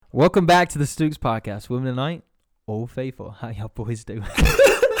Welcome back to the Stooks Podcast. Women tonight, Old Faithful. How y'all boys doing?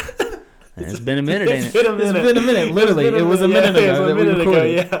 It's been a minute, ain't it? It's been a minute. Literally, it was a minute ago that we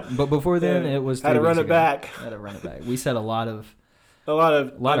recorded. Yeah. But before then, it was 3 Had to run weeks it ago. back. Had to run it back. We said a lot of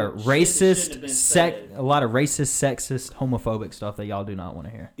racist, sexist, homophobic stuff that y'all do not want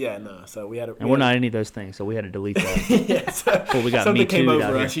to hear. Yeah, no. So we had to. And we're not any of those things, so we had to delete that. Yeah, so Before we got something Me came Too over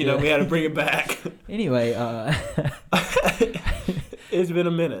out us. here. We had to bring it back. Anyway, It's been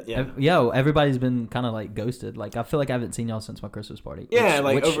a minute. Yeah. everybody's been kind of like ghosted. Like I feel like I haven't seen y'all since my Christmas party. Yeah,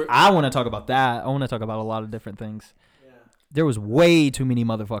 which I want to talk about that. I want to talk about a lot of different things. There was way too many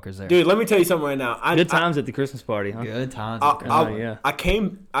motherfuckers there. Dude, let me tell you something right now. Good times at the Christmas party, huh? Good times. Yeah. I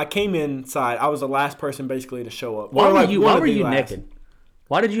came inside. I was the last person basically to show up. Why Or, were like, you one of the last. naked?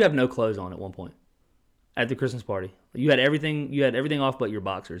 Why did you have no clothes on at one point? At the Christmas party, you had everything off but your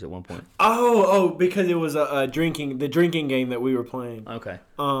boxers at one point. Oh, because it was the drinking game that we were playing. Okay.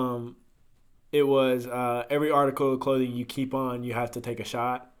 It was every article of clothing you keep on, you have to take a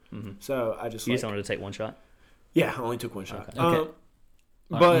shot. Mm-hmm. So I just You just wanted to take one shot. Yeah, I only took one shot. Okay.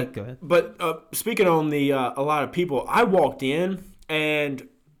 But go ahead. But speaking on the a lot of people, I walked in and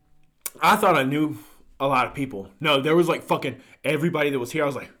I thought I knew a lot of people. No, there was like fucking everybody that was here. I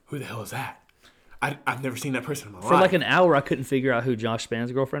was like, who the hell is that? I've never seen that person in my life. For like an hour, I couldn't figure out who Josh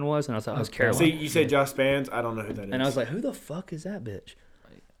Span's girlfriend was, and I thought it was Caroline. See, you said Josh Spans. I don't know who that is. And I was like, who the fuck is that bitch?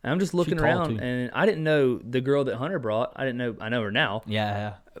 And I'm just looking tall, around, too. and I didn't know the girl that Hunter brought. I know her now,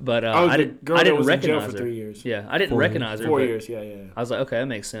 Yeah. but I was I the didn't girl that was in jail recognize for her. 3 years. Yeah, I didn't 4 recognize her. 4 but years, yeah. I was like, okay, that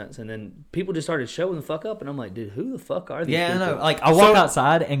makes sense. And then people just started showing the fuck up, and I'm like, dude, who the fuck are these Yeah, I people? know. Like I walk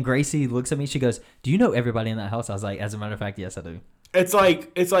outside and Gracie looks at me. She goes, "Do you know everybody in that house?" I was like, "As a matter of fact, yes, I do." It's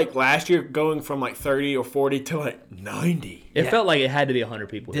like last year going from like 30 or 40 to like 90. It felt like it had to be 100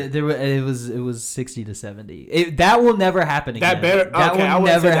 people. There it was 60 to 70. That will never happen again. That better. That Okay, I will wouldn't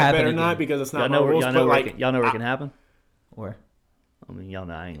never say that happen better again. not because it's Y'all not know, my where, rules. y'all know, But where, like, it can, y'all know where it can happen? Where? I mean, y'all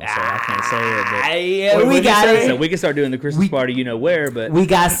know I ain't gonna say I can't say it, What we did you got say? but so we can start doing the Christmas party. You know where, but We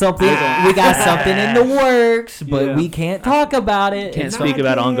got something. We got something in the works, but Yeah. we can't talk about it. can't It's speak not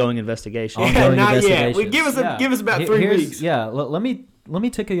about yet. ongoing investigation. ongoing not yet. investigations. Give us about 3 Here's- weeks. Yeah, let me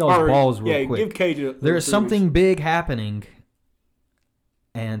tickle y'all's Or- balls real yeah, quick. give Cage a, There is 3 something weeks. big happening,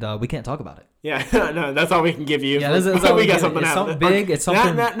 and we can't talk about it. Yeah, no, that's all we can give you. Yeah, that's all we we got give. something It's out. something big, it's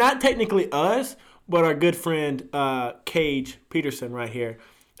something- Not technically us, but our good friend Cage Peterson right here.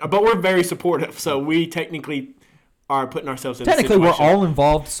 But we're very supportive, so we technically are putting ourselves in. Technically, a we're situation. all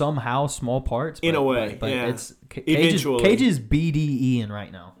involved somehow, small parts. In a way, but yeah. it's Eventually. Cage is BDEing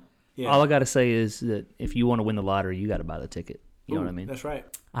right now. Yeah. All I gotta say is that if you want to win the lottery, you got to buy the ticket. You know what I mean? That's right.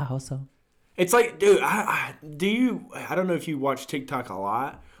 I hope so. It's like, dude, I don't know if you watch TikTok a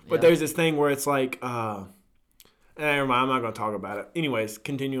lot, but there's this thing where it's like, never mind, I'm not going to talk about it. Anyways,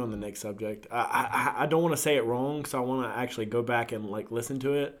 continue on the next subject. I don't want to say it wrong, so I want to actually go back and like listen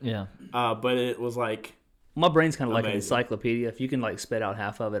to it. Yeah. But it was like, My brain's kind of like an Amazing. encyclopedia. If you can like spit out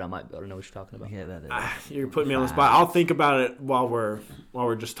half of it, I might be able to know what you're talking about. Yeah, that is. you're putting me on the spot. I'll think about it while we're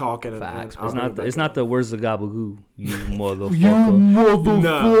just talking. Facts, I'll It's bring not it the, back it's up. not the where's the gabagoo, you motherfucker.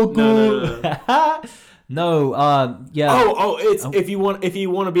 No. No, yeah. It's if you want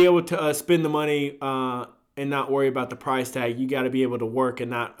to be able to spend the money and not worry about the price tag, you got to be able to work and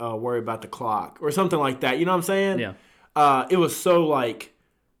not worry about the clock or something like that. You know what I'm saying? Yeah. It was so like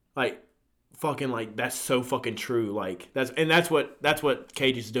fucking like that's so fucking true. Like that's what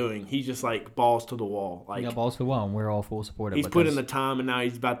Cage is doing. He's just like balls to the wall. Like We got balls to the wall, and we're all full support of it. he's put in the time and now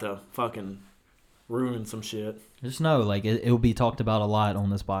he's about to fucking ruin some shit. Just know, like, it will be talked about a lot on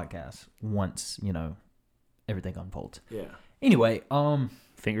this podcast once, everything unfolds. Yeah. Anyway,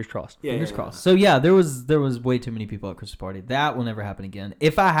 Fingers crossed. Yeah. fingers crossed. So, yeah, there was way too many people at Christmas party. That will never happen again.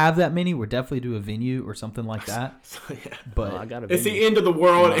 If I have that many, we'll definitely do a venue or something like that. So, yeah. But, Well, I got It's the end of the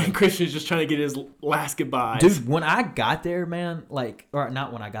world, and Christian's just trying to get his last goodbyes. dude, when I got there, man, like, or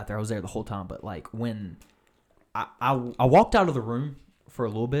not when I got there, I was there the whole time, but, like, when I walked out of the room for a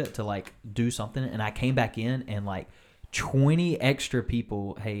little bit to, like, do something, and I came back in, and, like, 20 extra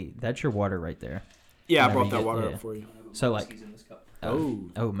people, hey, that's your water right there. yeah, I whenever brought you that get- water yeah. up for you. So, like,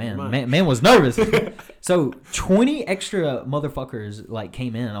 oh man, Never man was nervous. So 20 extra motherfuckers like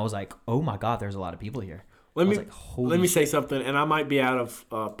came in, and I was like, oh my god, there's a lot of people here. Let I was me like, holy let me say something, and I might be out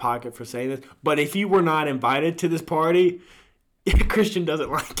of pocket for saying this, but if you were not invited to this party, Christian doesn't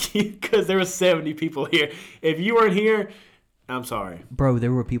like you because there were 70 people here. If you weren't here, I'm sorry. bro,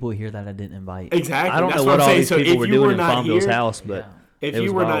 there were people here that I didn't invite. Exactly. I don't That's know what I'm all saying. these So people if were you doing were in not Farmville's here, house, but If It you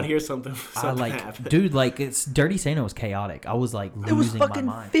was were not wild. here, something I like, happened. dude, like it's Dirty Santa was chaotic. I was like losing my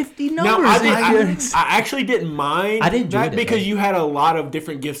mind. 50 No, I actually didn't mind I didn't enjoy that it, because though. you had a lot of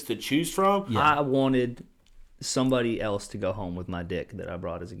different gifts to choose from. Yeah. I wanted somebody else to go home with my dick that I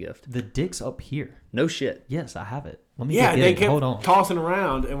brought as a gift. The dick's up here. No shit. Yes, I have it. Let me Yeah, go get they it. kept Hold on. tossing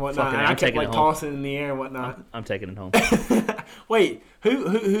around and whatnot. Fucking And I'm I kept taking like it home. tossing in the air and whatnot. I'm taking it home. Wait,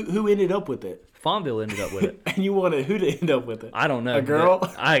 who ended up with it? Farmville ended up with it. And you wanted who to end up with it? I don't know. A girl?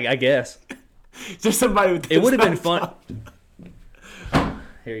 I guess. Just somebody with. It would have been this fun. size.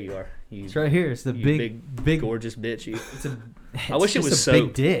 Here you are. You, It's right here. It's the you big. gorgeous bitch. You. It's a, I wish it just was a soap.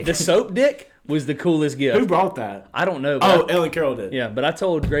 big dick. The soap dick was the coolest gift. Who brought that? I don't know. Oh, But Ellen Carroll did. yeah, but I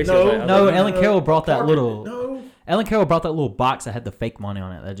told Gracie. No, I was like, No, no, Ellen no, Carroll brought that Parker, little. No. Ellen Carroll brought that little box that had the fake money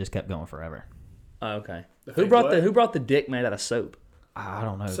on it that just kept going forever. Oh, okay. The Who fake brought what? Who brought the dick made out of soap? I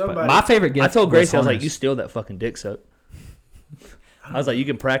don't know. But Somebody- my favorite gift. I told Gracie, I was like, Hunter's. "You steal that fucking dick soap." I was like, "You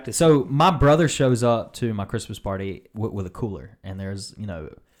can practice." So my brother shows up to my Christmas party with a cooler, and there's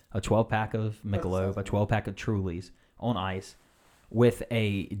a 12-pack of Michelob, a 12-pack of Trulies on ice, with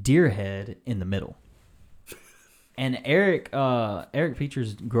a deer head in the middle. And Eric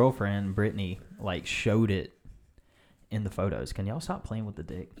Feature's girlfriend Brittany like showed it in the photos. Can y'all stop playing with the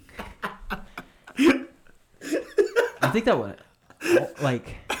dick? I think that would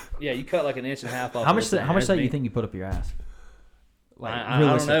like Yeah, you cut like an inch and a half off. how of much this how much thing. that you think you put up your ass? I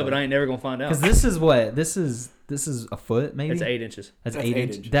don't know, but I ain't never gonna find out. Because this is what this is a foot maybe. It's 8 inches. That's That's 8 8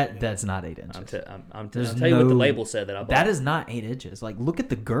 inches. inches, That's not 8 inches. I'll There's tell you what the no- label said that I bought. That is not 8 inches. Like look at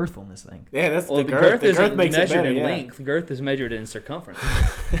the girth on this thing. Yeah, that's well, the the girth. girth The isn't girth makes it measured better. in Yeah. length. Girth is measured in circumference.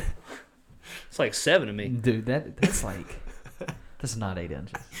 It's like 7 to me. Dude, that's like that's not 8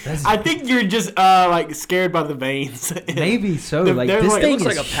 inches. That's I think you're just like scared by the veins. maybe so. They're- Like they're this like- thing it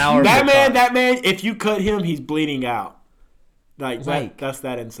looks is like a power- huge. That man. If you cut him, he's bleeding out. Like- that's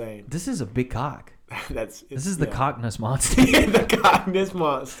that insane. This is a big cock. This This is the cockness monster. the cockness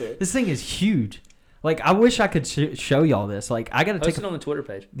monster. This thing is huge. Like I wish I could show y'all this. Like I gotta Post take. it on the Twitter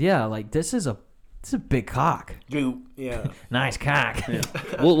page. Yeah, like this is a big cock. Dude, yeah. Nice cock. Yeah.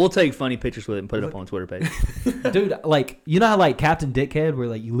 we'll take funny pictures with it and put it up on the Twitter page. Dude, like you know how like Captain Dickhead, where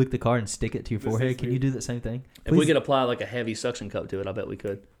like you lick the card and stick it to your This forehead. is Can weird. you do that same thing? If we could apply like a heavy suction cup to it, I bet we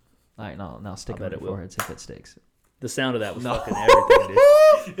could. All right, no, stick I it on bet your it will. forehead. See if it sticks. The sound of that was No. fucking everything,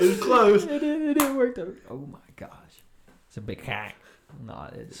 dude. It was close. It didn't work though. Oh my gosh, it's a big cock. No,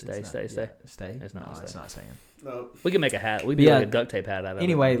 Stay. stay. It's not No, stay. it's not saying. No. We can make a hat. We But can do yeah, like a duct tape hat out of it.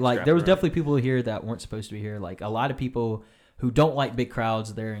 Anyway, and like strap there it was around. definitely people here that weren't supposed to be here. Like a lot of people who don't like big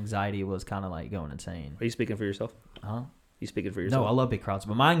crowds, their anxiety was kind of like going insane. Are you speaking for yourself? Huh? You speaking for yourself? No, I love big crowds,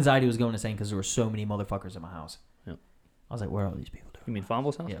 but my anxiety was going insane because there were so many motherfuckers in my house. Yep. I was like, where are all these people doing? You mean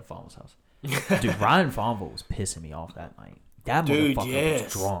Fonville's house? Yeah, Fonville's house. Dude, Ryan Fonville was pissing me off that night. That Dude, motherfucker yes.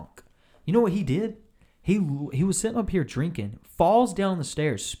 was drunk. You know what he did? He was sitting up here drinking, falls down the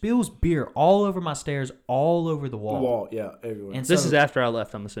stairs, spills beer all over my stairs, all over the The wall. wall, yeah, everywhere. And This so- is after I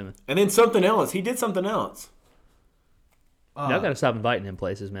left, I'm assuming. And then something else. He did something else. Y'all gotta stop inviting him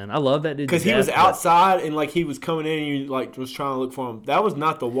places, man. I love that dude. Because to he was death, but outside and like he was coming in and you like was trying to look for him. That was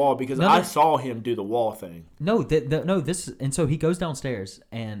not the wall because No, I no. saw him do the wall thing. No, and so he goes downstairs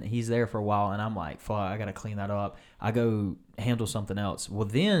and he's there for a while, and I'm like, fuck, I gotta clean that up. I go handle something else. Well,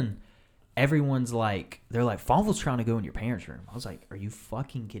 then everyone's like, they're like, Fonville's trying to go in your parents' room. I was like, are you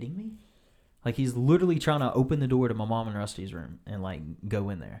fucking kidding me? Like he's literally trying to open the door to my mom and Rusty's room and like go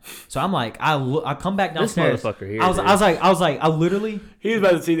in there. So I'm like, I come back This downstairs. motherfucker here, I was dude. like, I literally. He was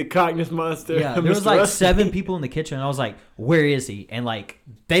about to see the cockness monster. Yeah, there was Mr. like Rusty. 7 people in the kitchen. And I was like, "Where is he?" And like,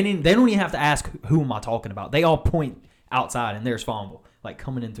 they don't even have to ask who am I talking about. They all point outside, and there's Fonville like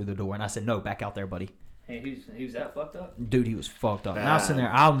coming in through the door. And I said, "No, back out there, buddy." Hey, he was that fucked up? Dude, he was fucked up. And I was sitting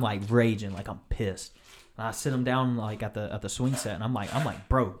there, I'm like raging, like I'm pissed. And I sit him down like at the swing set, and I'm like,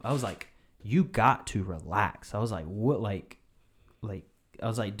 bro, I was like, you got to relax. I was like, what, like, I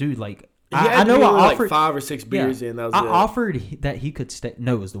was like, dude, like, He had I to know be I only, offered like 5 or 6 beers in. That was I it. offered that he could stay.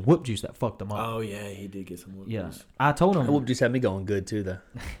 No, it was the whoop juice that fucked him up. Oh yeah, he did get some. Yeah, juice. I told him. That whoop just had me going good too, though.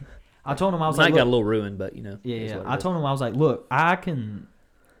 I told him I was I like, got a look, little ruined, but you know. yeah, it is yeah. what it I is. told him I was like, look, I can.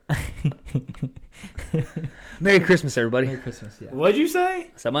 Merry Christmas, everybody. Merry Christmas. Yeah. What'd you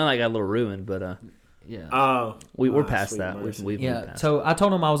say? So mine got a little ruined, but Yeah. Oh, we're ah, past sweet that. mercy. We've moved Yeah. past. So I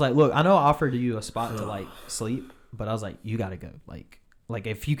told him I was like, look, I know I offered you a spot to like sleep, but I was like, you gotta go. Like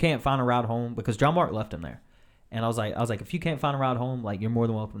if you can't find a ride home, because John Mark left him there, and I was like, if you can't find a ride home, like you're more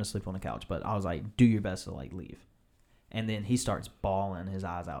than welcome to sleep on the couch. But I was like, do your best to like leave. And then he starts bawling his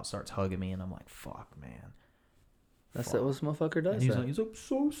eyes out, starts hugging me, and I'm like, fuck, man. That's what this motherfucker does. And he's though. like,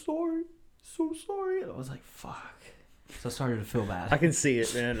 so sorry, so sorry. And I was like, fuck. So I started to feel I bad. can see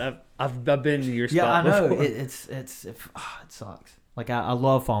it, man. I've been to your spot. Yeah, I know. Before. It sucks. Like I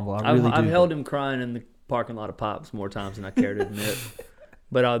love Farmville. I really do. I've held him crying in the parking lot of Pops more times than I care to admit.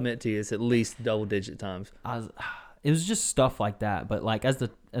 But I'll admit to you, it's at least double-digit times. It was just stuff like that. But like as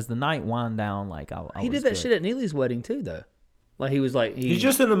the night wound down, like I He did that shit at Neely's wedding too, though. Like he was like He's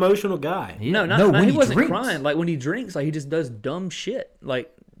just an emotional guy. no, when he wasn't drinks. crying. Like when he drinks, like he just does dumb shit.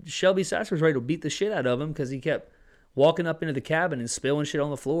 Like Shelby Sasser was ready to beat the shit out of him because he kept walking up into the cabin and spilling shit on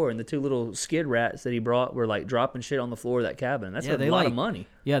the floor, and the two little skid rats that he brought were like dropping shit on the floor of that cabin. That's a lot of money.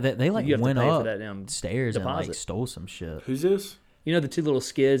 Yeah, they like You have to went pay for up that damn stairs and like deposit. stole some shit. Who's this? You know the two little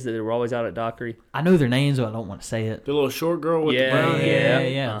skids that were always out at Dockery? I know their names, but I don't want to say it. The little short girl with Yeah, the brown hair.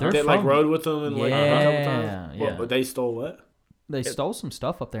 yeah. They're That like from- rode with them and like a couple times. Yeah. What, they stole what? They stole some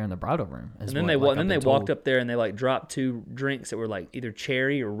stuff up there in the bridal room. And then they walked up there and they like dropped two drinks that were like either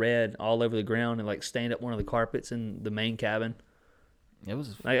cherry or red all over the ground and like stained up one of the carpets in the main cabin. It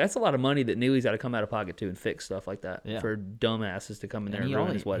was. Like that's a lot of money that Neely's got to come out of pocket to and fix stuff like that for dumbasses to come in there and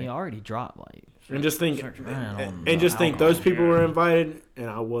ruin his wedding. He already dropped like. And just think, Man, and just think, those people were invited and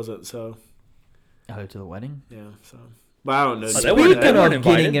I wasn't. So Oh, to the wedding. yeah. So, but I don't know. they weren't Speaking of invited.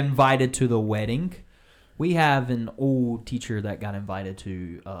 getting invited to the wedding, we have an old teacher that got invited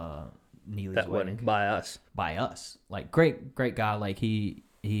to Neely's That wedding by us. by us. Like great guy. Like he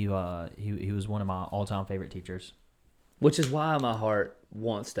was one of my all time favorite teachers. Which is why my heart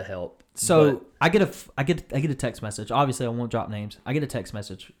wants to help. So but I get a text message. Obviously, I won't drop names. I get a text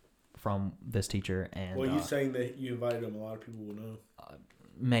message from this teacher, and Well, you saying that you invited them, a lot of people will know.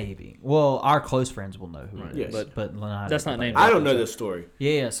 maybe. Well, our close friends will know who it Yes. is, but That's not named. I don't know this story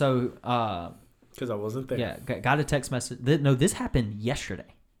Yeah. So because I wasn't there. yeah, got a text message. No, this happened yesterday.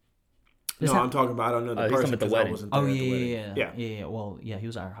 No, I'm talking about I don't know the Oh, he's talking person about the because I wedding. wasn't there Oh at yeah, the yeah, wedding. yeah. Well, yeah, he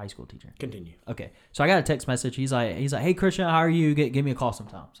was our high school teacher. Continue. Okay, so I got a text message. He's like, hey Christian, how are you? Give me a call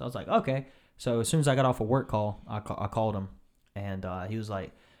sometime. So I was like, okay. So as soon as I got off a work call, I called him, and he was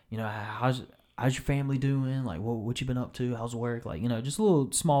like, how's your family doing? Like, what you been up to? How's work? Like, just a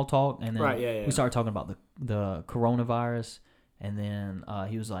little small talk, and then Right, yeah. we started talking about the coronavirus, and then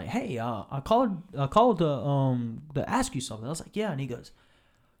he was like, hey, I called to ask you something. I was like, yeah, and he goes,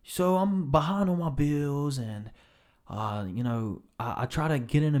 so I'm behind on my bills, and I try to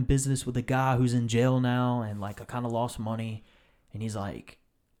get in a business with a guy who's in jail now, and like I kind of lost money, and he's like,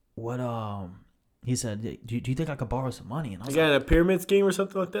 what he said, do you think I could borrow some money? And I was You like, got a pyramid scheme or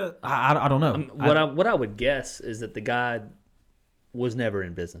something like that? I don't know. What I would guess is that the guy was never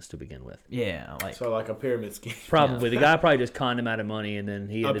in business to begin with. Yeah, like So like a pyramid scheme. Probably the guy probably just conned him out of money, and then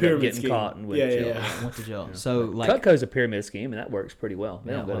he ended up pyramid getting scheme. caught and went Yeah, to jail. yeah. went to jail. So like Cutco's a pyramid scheme, and that works pretty well.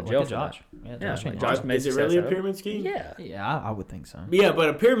 They don't go to jail look for at Josh. that. Yeah, Yeah, Josh. like ain't Josh lying. made Is it success really a out of it. pyramid scheme? Yeah. Yeah, I would think so. Yeah, but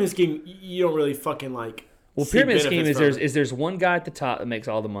a pyramid scheme, you don't really fucking like. Well, see pyramid scheme benefits is from it. there's one guy at the top that makes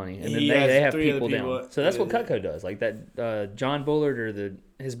all the money, and then He they has have three other people people. down. So that's what Yeah. Cutco does. Like that, John Bullard or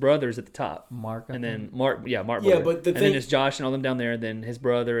his brother's at the top, Mark, I and then think. Mark Yeah, Bullard. but the and thing- then it's Josh and all them down there, and then his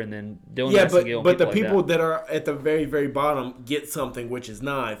brother, and then Dylan Yeah, Massengill and but the like people that. that are at the very, very bottom get something which is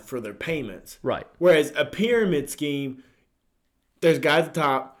not for their payments. Right. Whereas a pyramid scheme, there's guys at the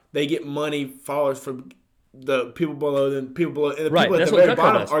top, they get money, followers from the people below them, and the Right, people at that's the what very Cutco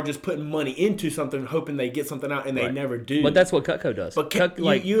bottom does. are just putting money into something, hoping they get something out, and they Right. never do. But that's what Cutco does. But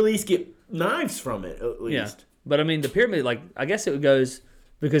you at least get knives from it, at least. Yeah. But I mean, the pyramid, like, I guess it goes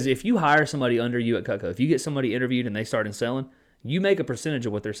because if you hire somebody under you at Cutco, if you get somebody interviewed and they start selling, you make a percentage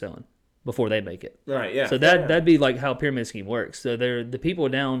of what they're selling before they make it. Right, yeah. So that'd be like how pyramid scheme works. So the people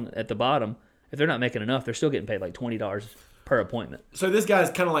down at the bottom, if they're not making enough, they're still getting paid like $20 per appointment. So this guy's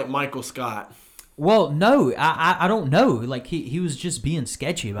kind of like Michael Scott. Well, no, I don't know. Like he was just being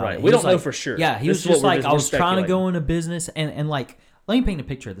sketchy about Right. it. We He don't was know like- for sure. Yeah, he This was is what just we're like just- I we're was trying to go speculating. into business and like let me paint a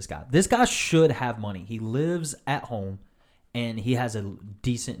picture of this guy. This guy should have money. He lives at home and he has a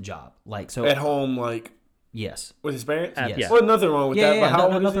decent job. Like so At home, like, yes. with his parents? Yes. Yeah. Well, nothing wrong with that, but how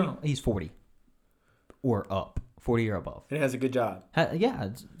old is nothing. he? He's 40 or up. 40 or above. And he has a good job. Yeah,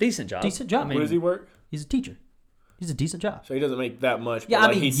 it's Decent job. decent job. I mean, Where does he work? He's a teacher. He's a decent job. So he doesn't make that much. Yeah, but I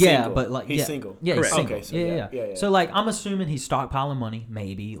like mean, he's yeah, single. but like he's yeah, single. Yeah, Correct. he's single. Okay, so yeah. yeah. So like, I'm assuming he's stockpiling money,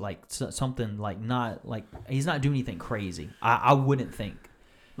 maybe like something like not like he's not doing anything crazy. I wouldn't think.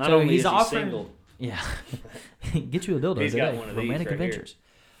 Not So only he's is he offering- single, Yeah, get you a dildo. He's today. got one of these Romantic right here. adventures.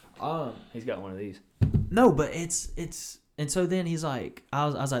 he's got one of these. No, but it's and so then he's like, I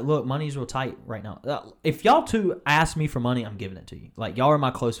was like, look, money's real tight right now. If y'all two ask me for money, I'm giving it to you. Like y'all are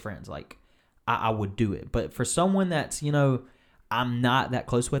my close friends. Like I would do it. But for someone that's I'm not that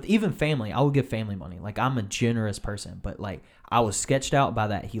close with, even family, I will give family money. Like I'm a generous person, but like I was sketched out by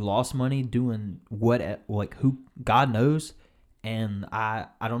that. He lost money doing who God knows. And I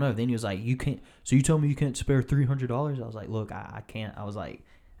don't know. Then he was like, you can't. So you told me you can't spare $300. I was like, look, I can't. I was like,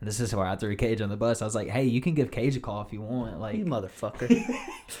 and this is where I threw Cage on the bus. I was like, hey, you can give Cage a call if you want. Like, You motherfucker.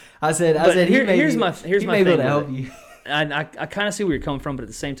 I said, here's my he thing may be able with to help it. you. And I kind of see where you're coming from, but at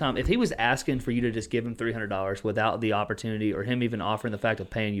the same time, if he was asking for you to just give him $300 without the opportunity or him even offering the fact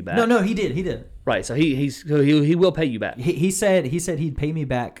of paying you back, No, he did. right? So he will pay you back. He said he'd pay me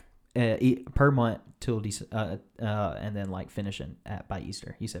back per month till and then like finishing by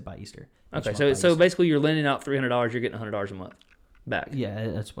Easter. He said by Easter. Okay, Each month so by Easter. basically you're lending out $300, you're getting $100 a month back. Yeah,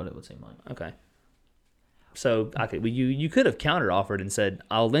 that's what it would seem like. Okay. So you could have counter offered and said,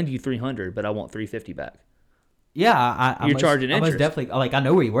 I'll lend you $300, but I want $350 back. Yeah, I You're most- charging I most interest. definitely like I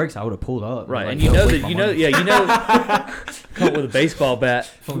know where he works. I would have pulled up. Right, Like, and you "Yo, know where's that my money?" come up with a baseball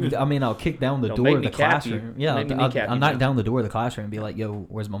bat. I mean, I'll kick down the Don't door make of me the cap you. classroom. Yeah, Make me I'll kneecap you, knock man. down the door of the classroom and be like, "Yo,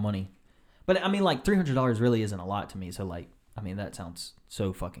 where's my money?" But I mean, like $300 really isn't a lot to me. So like, I mean, that sounds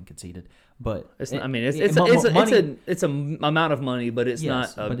so fucking conceited. But It's a amount of money, but it's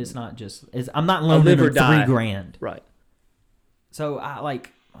yes, not. but it's not just. I'm not live loaning or him die. $3,000. Right. So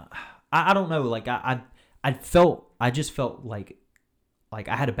I don't know. Like I just felt like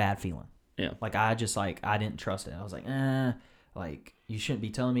I had a bad feeling. Yeah. Like I didn't trust it. I was like, like you shouldn't be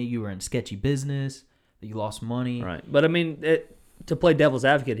telling me you were in sketchy business, that you lost money. Right. But I mean, to play devil's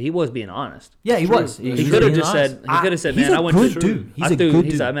advocate, he was being honest. Yeah, he was. He was could have being just honest. said, He's man, a I went good to dude. He's I a good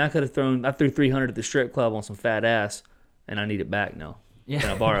He's dude. like, man, I threw $300 at the strip club on some fat ass, and I need it back now. Yeah.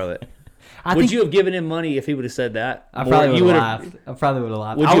 Can I borrow it? I Would think you have given him money if he would have said that? I Or probably you would would've- have laughed. I probably would have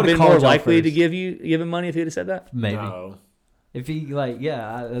laughed. Would I you have would've been more called y'all likely to first. give him money if he would have said that? Maybe No. if he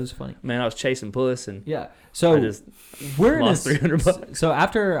that was funny. Man, I was chasing puss and Yeah. So I just we're in lost this. $300. So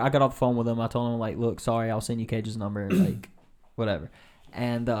after I got off the phone with him, I told him like, look, sorry, I'll send you Cage's number, like, whatever.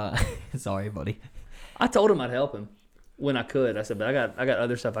 And sorry, buddy. I told him I'd help him when I could. I said, but I got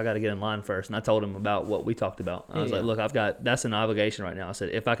other stuff I got to get in line first. And I told him about what we talked about. I was Yeah. like, look, that's an obligation right now. I said,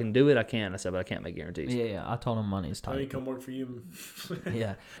 if I can do it, I can. I said, but I can't make guarantees. Yeah. I told him money's Let me tight. come work for you.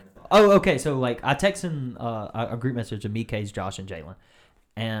 Yeah. Oh, okay. So like, I text in a group message of me, Cage, Josh, and Jalen,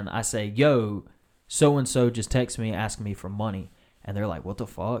 and I say, "Yo, so and so just texted me asking me for money," and they're like, "What the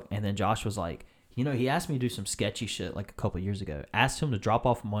fuck?" And then Josh was like, he asked me to do some sketchy shit like a couple years ago. Asked him to drop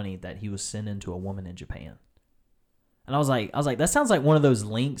off money that he was sending to a woman in Japan. And I was like, that sounds like one of those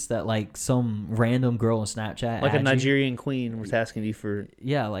links that like some random girl on Snapchat, Like a adds you. Nigerian queen was asking you for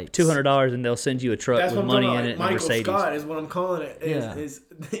Yeah, like $200 and they'll send you a truck That's with what I'm money talking in about. it and a Michael Mercedes. Scott is what I'm calling it.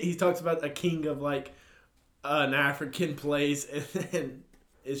 Yeah. He talks about a king of like an African place, and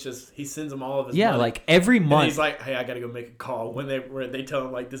it's just he sends them all of his money. like every And month. he's like, hey, I gotta go make a call. When they tell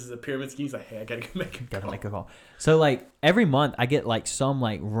him like this is a pyramid scheme, he's like, hey, I gotta go make a Gotta call. make a call. So like every month I get like some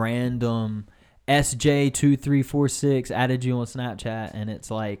like random SJ2346 added you on Snapchat, and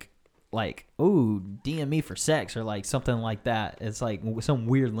it's like oh, DM me for sex or like something like that. It's like some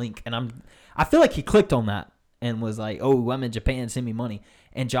weird link, and I feel like he clicked on that and was like, oh, I'm in Japan, send me money.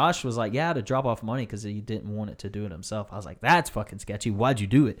 And Josh was like, yeah, to drop off money because he didn't want it to do it himself. I was like, that's fucking sketchy. Why'd you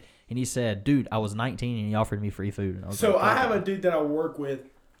do it? And he said, dude, I was 19 and he offered me free food. And I was So like, I have okay. a dude that I work with,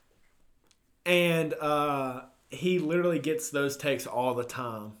 and he literally gets those texts all the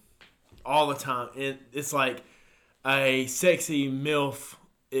time. And it's like a sexy MILF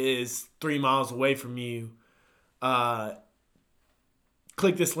is 3 miles away from you.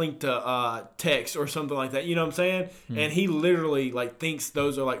 Click this link to text or something like that. You know what I'm saying? And he literally like thinks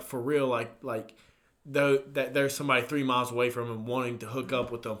those are like for real, like though that there's somebody 3 miles away from him wanting to hook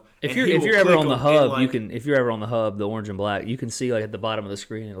up with them. If And you're he if will you're ever click on the them and, hub, like, if you're ever on the hub, the orange and black, you can see like at the bottom of the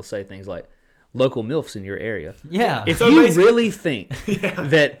screen it'll say things like local MILFs in your area. Yeah. If So you basically- really think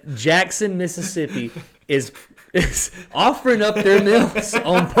that Jackson, Mississippi is offering up their MILFs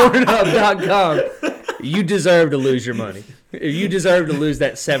on Pornhub.com, you deserve to lose your money. You deserve to lose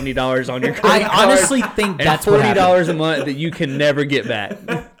that $70 on your credit I card honestly think and that's what happened. $40 a month that you can never get back.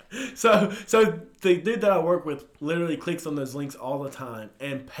 So the dude that I work with literally clicks on those links all the time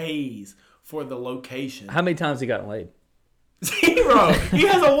and pays for the location. How many times he gotten laid? 0. He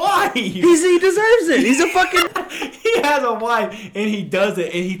has a wife. He deserves it. He's a fucking. He has a wife and he does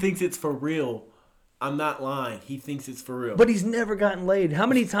it and he thinks it's for real. I'm not lying. He thinks it's for real. But he's never gotten laid. How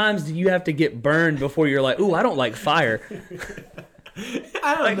many times do you have to get burned before you're like, ooh, I don't like fire?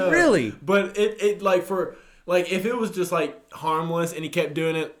 I don't Like, know. really? But it like for like if it was just like harmless and he kept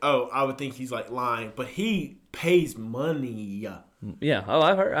doing it, I would think he's like lying. But he pays money. Yeah. Oh,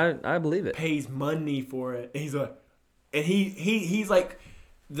 I heard. I believe it. Pays money for it. And he's like, and he's like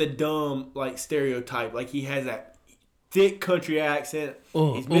the dumb like stereotype. Like he has that thick country accent.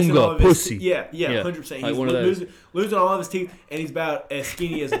 Oh, He's missing unga, all of his pussy. Yeah, Yeah, 100%. like He's one of those. losing all of his teeth, and he's about as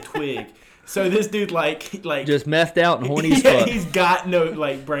skinny as a twig. So this dude like Just methed out and horny as yeah, fuck. he's got no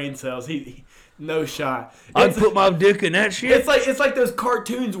like brain cells. He no shot. I'd It's, put my dick in that shit. it's like those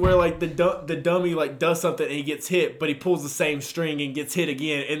cartoons where like the dummy like does something and he gets hit, but he pulls the same string and gets hit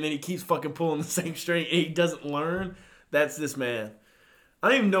again, and then he keeps fucking pulling the same string and he doesn't learn. That's this man. I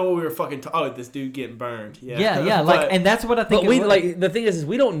don't even know what we were fucking. Oh, this dude getting burned. Yeah, like, But- and that's what I think. But we it was. like the thing is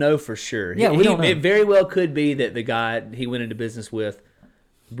we don't know for sure. Yeah, we don't know. It very well could be that the guy he went into business with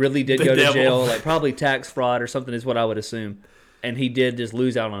really did The go devil. to jail, like probably tax fraud or something is what I would assume, and he did just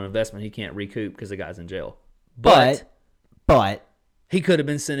lose out on investment he can't recoup because the guy's in jail. but He could have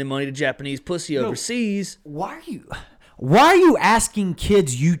been sending money to Japanese pussy overseas. why are you asking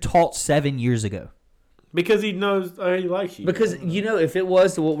kids you taught 7 years ago? because he knows he likes you. Because, you know, if it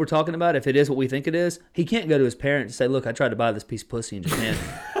was what we're talking about, if it is what we think it is, he can't go to his parents and say, look, I tried to buy this piece of pussy in Japan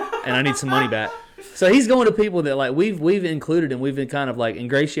and I need some money back. So he's going to people that, like, we've included and we've been kind of, like,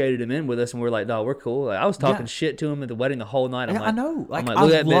 ingratiated him in with us, and we're like, no, we're cool. Like, I was talking shit to him at the wedding the whole night. I'm Yeah, like, I know. Like, I'm like, I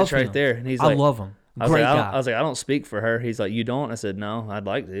look at that love bitch right him. there. And he's I like, love him. I was Great like, guy. I was like, I don't speak for her. He's like, you don't? I said, no, I'd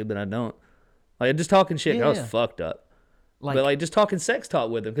like to, but I don't. Like, just talking shit. I was Yeah. fucked up. Like, But, like, just talking sex talk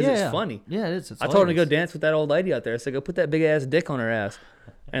with him because it's funny. Yeah, it is. It's I told him to go hilarious. dance with that old lady out there. I said, go put that big ass dick on her ass.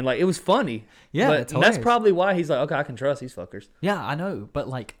 And, like, it was funny. Yeah, but it's that's hilarious. probably why he's like, okay, I can trust these fuckers. Yeah, I know, but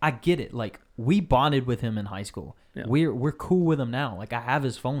like I get it. Like we bonded with him in high school. Yeah. We're cool with him now. Like I have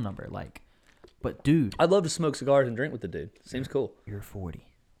his phone number. Like, but dude, I'd love to smoke cigars and drink with the dude. Seems cool. you're 40.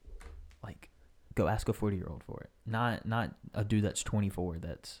 Like, go ask a 40-year-old for it. Not a dude that's 24.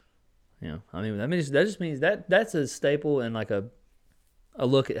 That's Yeah, I mean, that just means that's a staple and like a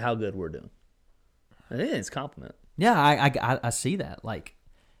look at how good we're doing. I think it's a compliment. yeah. I see that. Like,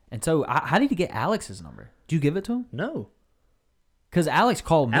 and so how did you get Alex's number? Did you give it to him? No, Because Alex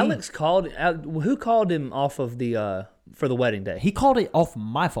called me. Alex called. Who called him off of the for the wedding day? He called it off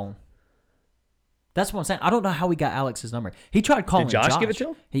my phone. That's what I'm saying. I don't know how we got Alex's number. He tried calling Josh give it to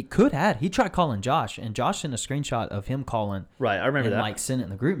him? He could have. He tried calling Josh, and Josh sent a screenshot of him calling. Right, I remember and that. like sent it in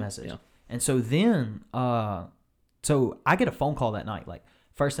the group message. Yeah. And so then, so I get a phone call that night. Like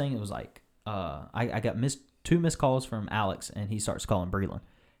first thing, it was like I got two missed calls from Alex, and he starts calling Breland.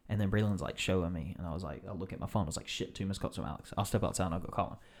 And then Breland's like showing me, and I was like, I look at my phone. I was like, shit, 2 missed calls from Alex. I'll step outside and I'll go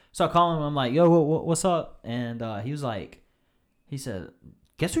call him. So I call him. I'm like, yo, what's up? And he was like, he said,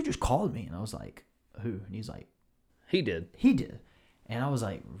 guess who just called me? And I was like, who? And he's like, He did. he did. And I was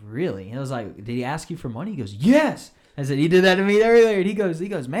like, really? And I was like, did he ask you for money? He goes, yes. I said, he did that to me earlier. And he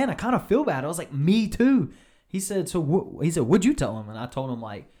goes, man, I kind of feel bad. I was like, me too. He said, he said, what'd you tell him? And I told him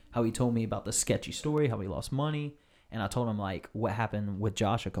like how he told me about the sketchy story, how he lost money. And I told him like what happened with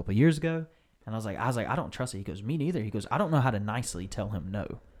Josh a couple of years ago. And I was like, I don't trust it. He goes, me neither. He goes, I don't know how to nicely tell him no.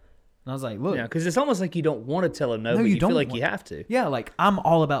 And I was like, look, Yeah, because it's almost like you don't want to tell him no, but you you don't feel like want- you have to. yeah, like I'm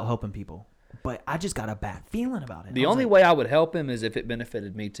all about helping people, but I just got a bad feeling about it. The I was only like, way I would help him is if it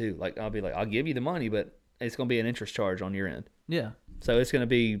benefited me too. Like I'll be like, I'll give you the money, but it's going to be an interest charge on your end. yeah. So it's going to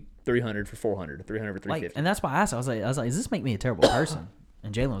be 300 for 400, 300 for Like, 350. and that's why I asked. I was like, does this make me a terrible person?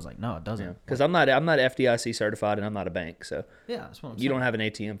 And Jalen was like, no, it doesn't. Yeah, because I'm not FDIC certified and I'm not a bank, so Yeah, that's what I'm saying. you don't have an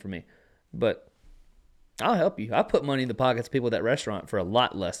ATM for me. But I'll help you. I put money in the pockets of people at that restaurant for a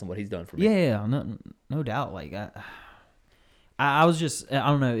lot less than what he's done for me. Yeah, no doubt. Like I was just, I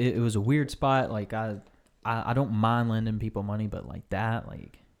don't know. It was a weird spot. Like I don't mind lending people money, but like that,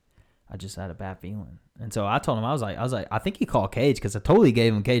 like I just had a bad feeling. And so I told him, I was like, I think he called Cage because I totally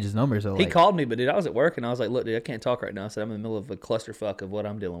gave him Cage's number. So He like, called me, but dude, I was at work and I was like, look, dude, I can't talk right now. I said, I'm in the middle of a clusterfuck of what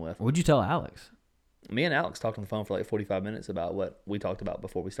I'm dealing with. what'd you tell Alex? Me and Alex talked on the phone for like 45 minutes about what we talked about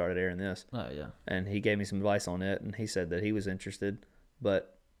before we started airing this. Oh yeah. And he gave me some advice on it, and he said that he was interested.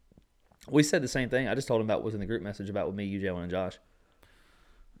 But we said the same thing. I just told him about what was in the group message about with me, you, Jalen, and Josh.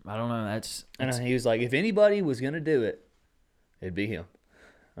 I don't know. That's And he was like, if anybody was going to do it, it'd be him.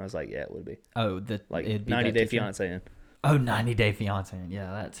 I was like, yeah, it would be. like Like 90 Day Fiance in. Oh, 90 Day Fiance.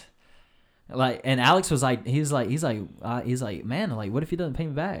 Yeah, that's like. And Alex was like, he's like, man, like, what if he doesn't pay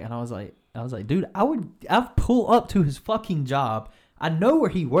me back? And I was like, dude, I'd pull up to his fucking job. I know where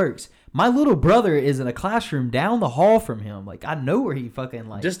he works. My little brother is in a classroom down the hall from him. Like, I know where he fucking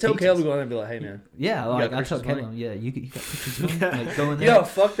like. Just tell teaches. Caleb to go in there and be like, hey, man. Yeah, got like I Christian's tell money? Caleb, yeah, you got Christian's money. Like, go in You there. know how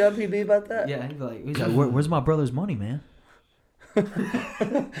fucked up he'd be about that? Yeah, he's like, where's my brother's money, man?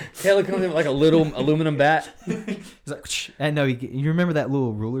 Caleb comes in with like a little aluminum bat. He's like, shh. And no, you remember that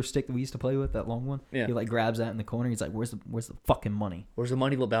little ruler stick that we used to play with, that long one? Yeah. He like grabs that in the corner. He's like, where's the fucking money? Where's the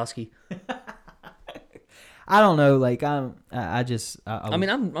money, Lebowski? I don't know. Like I mean,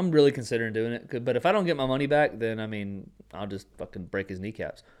 I'm really considering doing it, but if I don't get my money back, then I mean, I'll just fucking break his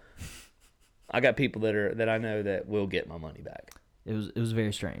kneecaps. I got people that I know that will get my money back. It was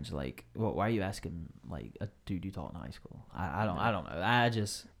very strange. Like, why are you asking like a dude you taught in high school? I don't know. I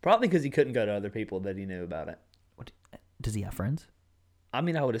just probably because he couldn't go to other people that he knew about it. Does he have friends? I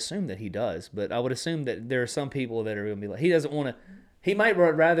mean, I would assume that he does, but I would assume that there are some people that are going to be like, he doesn't want to. He might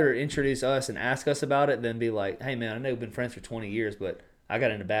rather introduce us and ask us about it than be like, hey man, I know we've been friends for 20 years, but I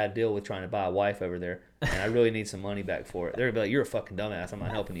got in a bad deal with trying to buy a wife over there, and I really need some money back for it. They're going to be like, you're a fucking dumbass. I'm not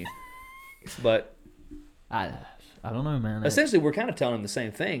helping you. But I don't know, man. Essentially, we're kind of telling them the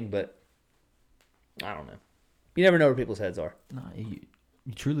same thing, but I don't know. You never know where people's heads are. No, you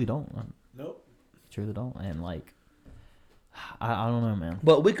truly don't. Nope. Truly don't. And like, I don't know, man.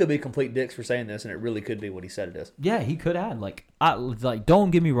 But we could be complete dicks for saying this, and it really could be what he said it is. Yeah, he could add. Like,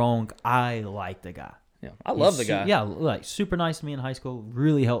 don't get me wrong. I like the guy. Yeah, I love the guy. Yeah, like super nice to me in high school.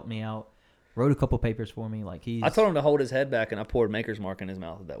 Really helped me out. Wrote a couple papers for me. Like I told him to hold his head back, and I poured Maker's Mark in his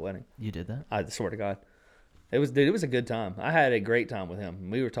mouth at that wedding. You did that? I swear to God. It was a good time. I had a great time with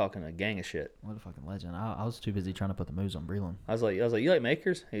him. We were talking a gang of shit. What a fucking legend. I was too busy trying to put the moves on Breland. I was like, you like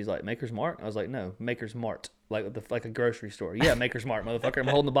Makers? He's like, Maker's Mark? I was like, no, Maker's Mart. Like a grocery store. Yeah, Maker's Mart, motherfucker. I'm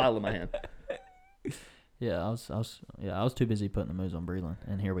holding the bottle in my hand. Yeah, I was too busy putting the moves on Breland,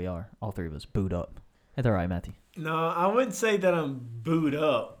 and here we are, all three of us booed up. That's all right, Matthew. No, I wouldn't say that I'm booed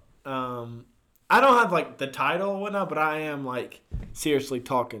up. I don't have like the title or whatnot, but I am like seriously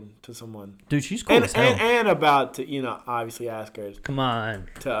talking to someone. Dude, she's cool as hell. And about to, obviously ask her Come on.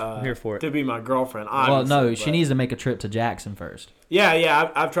 I'm here for it. to be my girlfriend. Well, no, she needs to make a trip to Jackson first.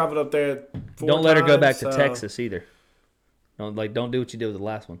 Yeah, I've traveled up there 4 Don't let her go back times, to Texas either. Don't do what you did with the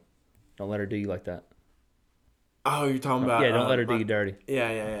last one. Don't let her do you like that. Oh, you're talking about... Yeah, don't let her do you dirty.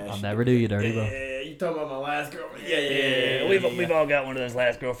 Yeah. I'll never do you dirty, bro. Yeah, you talking about my last girlfriend. Yeah. We've all got one of those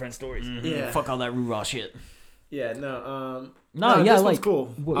last girlfriend stories. Mm-hmm. Yeah. Fuck all that roo-rah shit. Yeah, no, yeah, this like one's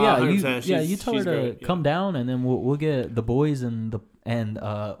cool. Well, yeah, 100%. you tell her she's to great, come down, and then we'll get the boys and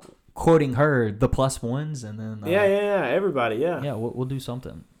quoting her the plus ones, and then Yeah, everybody, yeah. we'll do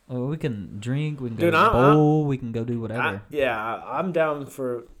something. We can drink, we can go Dude, to the bowl, we can go do whatever. I'm down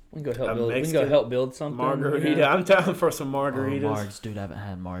for We can go help A build. We can Mexican go help build something. margarita. I'm down for some margaritas. Margs, dude, I haven't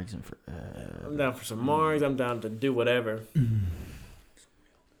had margs in for. I'm down for some margs. I'm down to do whatever.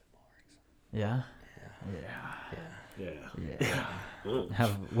 Yeah. Yeah.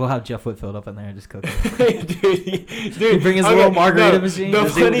 We'll have Jeff Whitfield up in there and just cook it. dude, bring his little margarita machine. The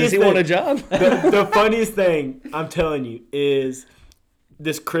Does funniest he want a job? the funniest thing I'm telling you is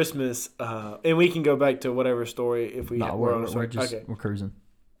this Christmas, and we can go back to whatever story if we we're on a story. we're cruising.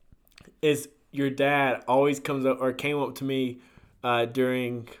 Is your dad always comes up or came up to me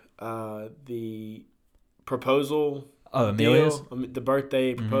during the proposal Amelia's? deal, the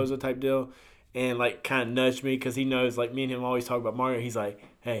birthday proposal type deal, and like kind of nudged me because he knows like me and him always talk about Mario. He's like,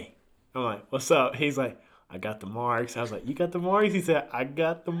 hey, I'm like, what's up? He's like, I got the marks. I was like, you got the marks? He said, I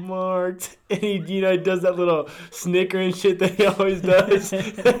got the marks. And he, does that little snickering shit that he always does.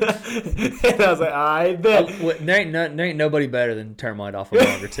 And I was like, I bet. There ain't nobody better than Termite off a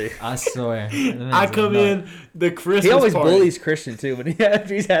mark or two. I swear. I come in the Christmas He always party. bullies Christian too, but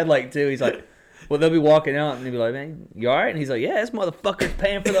after he's had like 2, he's like, well, they'll be walking out and he'll be like, man, you all right? And he's like, yeah, this motherfucker's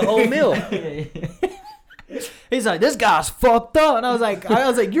paying for the whole meal. He's like, this guy's fucked up. And I was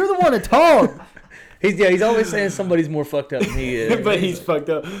like, you're the one to talk. He's always saying somebody's more fucked up than he is. But he's fucked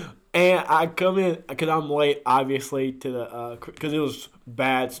up. And I come in because I'm late, obviously, to the because it was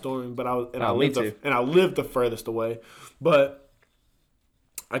bad storming. But I lived the furthest away. But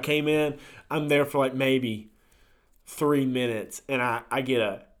I came in. I'm there for like maybe 3 minutes, and I get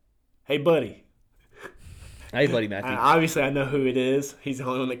a, hey buddy. Hey buddy, Matthew. And obviously, I know who it is. He's the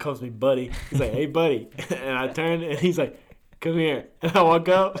only one that calls me buddy. He's like, hey buddy, and I turn and he's like, come here. And I walk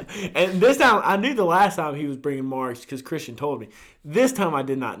up. And this time, I knew the last time he was bringing marks because Christian told me. This time, I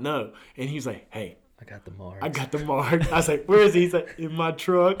did not know. And he was like, hey. I got the marks. I got the marks. I was like, where is he? He's like, in my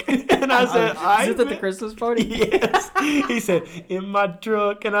truck. And I said, Is it at the Christmas party? Yes. He said, in my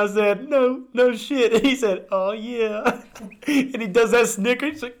truck. And I said, no shit. And he said, oh, yeah. And he does that snicker.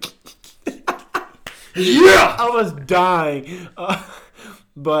 He's like, yeah. I was dying.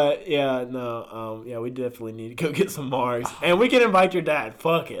 But yeah, no, we definitely need to go get some marks, and we can invite your dad.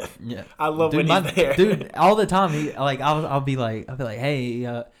 Fuck it. Yeah, I love when he's there. Dude, all the time he like I'll be like,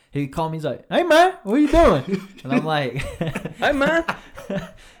 hey, he called me. He's like, hey man, what are you doing? And I'm like, hey man. I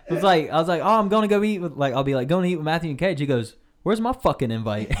was like, oh, I'm gonna go eat with I'll be like going to eat with Matthew and Cage. He goes, where's my fucking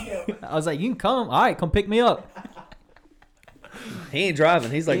invite? I was like, you can come. All right, come pick me up. He ain't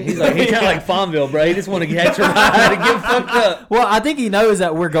driving. He's kind of like Farmville, bro. He just want to catch a ride and get fucked up. Well, I think he knows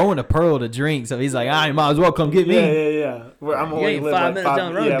that we're going to Pearl to drink, so he's like, I might as well come get me. Yeah. I'm You only ain't live 5 like minutes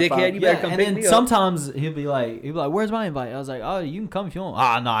down the road, dickhead. You Yeah, better come and pick then me up. sometimes he'll be like, "Where's my invite?" I was like, "Oh, you can come if you want."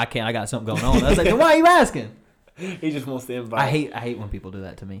 Ah, no, I can't. I got something going on. I was like, "Then why are you asking?" He just wants the invite. I hate when people do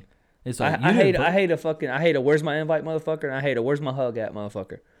that to me. It's like, I hate a where's my invite motherfucker, and I hate a where's my hug at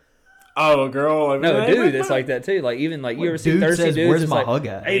motherfucker. Oh, a girl. Like, No, hey, dude, it's like that too. Like even like you ever see dude thirsty says, dudes? "Where's it's my like, hug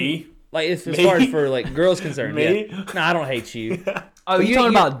at?" Me? Like as Me? far as for like girls concerned, Me? yeah. No, I don't hate you. Oh, you talking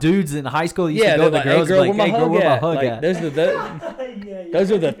about dudes in high school? You Yeah, used to go they're to the like, girls hey, and girl, be like, "Hey, girl, where my hug Like, at?"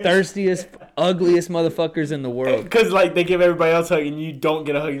 those are the thirstiest, ugliest motherfuckers in the world. Because like they give everybody else a hug and you don't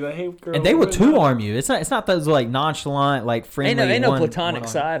get a hug. You're like, hey, girl. And they will where's two my-" arm you. It's not those like nonchalant, like friendly. Ain't no one- platonic one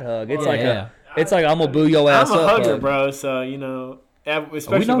arm. side hug. It's Yeah, like yeah. it's like I'm gonna boo your ass I'm a up. hugger, hug. bro. So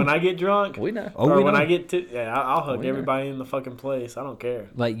especially know. when I get drunk. We know. Oh, or we when know. I get to, I'll hug We know. everybody in the fucking place. I don't care.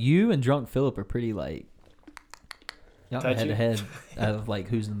 Like you and drunk Philip are pretty like y'all Touchy? head to head of like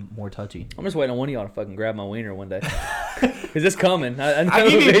who's the more touchy. I'm just waiting on one of y'all to fucking grab my wiener one day. Cause it's coming. I know I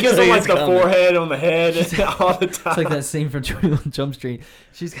give you a kiss eventually on like it's the coming. forehead, on the head, all the time. It's like that scene from 21 Jump Street.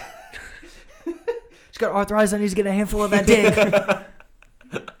 She's got arthritis. I need to get a handful of that dick.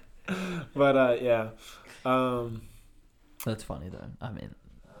 But yeah. That's funny though. I mean,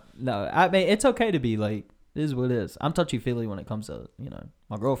 no, I mean it's okay to be like, this is what it is. I'm touchy feely when it comes to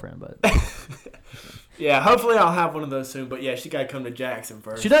my girlfriend, but Yeah, hopefully I'll have one of those soon. But yeah, she gotta come to Jackson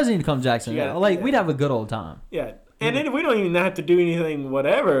first. she does need to come to Jackson. She gotta- Like yeah. we'd have a good old time. Yeah, and then we don't even have to do anything.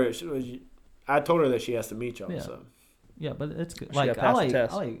 Whatever. I told her that she has to meet y'all. Yeah. So Yeah, but it's good. She Like gotta pass the I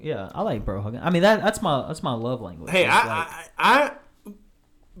test. like bro hugging. I mean that's my love language. hey, It's like- I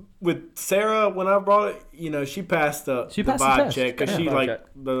with Sarah when I brought it, she passed the She passed the vibe test. check because Yeah, she vibe like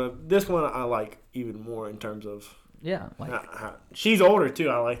check. this one I like even more in terms of yeah, like she's older too.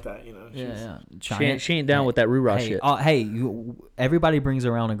 I like that. yeah. She ain't down with that roo-rah Hey, shit. everybody brings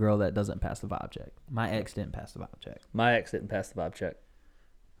around a girl that doesn't pass the vibe check. My ex didn't pass the vibe check. My ex didn't pass the vibe check.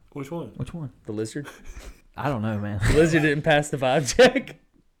 Which one? Which one? The lizard. I don't know, man. The lizard didn't pass the vibe check.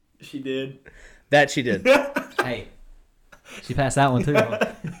 She did. That she did. Hey, she passed that one too.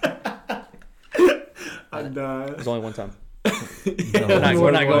 I'm done. It was only one time. No, We're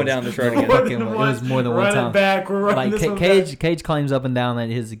not going down this road again. Fucking- it was more than one Run time. it back. We're running Like this one back. Cage claims up and down that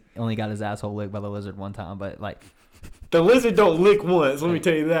his only got his asshole licked by the lizard one time, but like The lizard don't lick once. Let me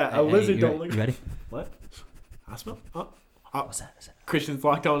tell you that. A hey, lizard you don't re- lick. You ready? What? I smell. Oh, What's that? Christian's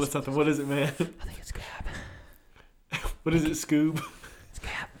locked on to something. What is it, man? I think it's Gab. What is it, Scoob? It's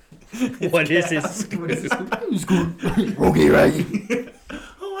Gab. What is this? Okay, right.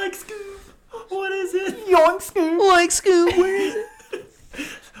 I like Scoob. What is it? Yoink, Scoob. Like Scoob, where is it?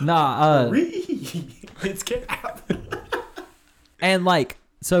 Nah, It's Cap. and like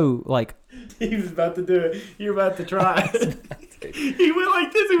so like He was about to do it. You're about to try it. He went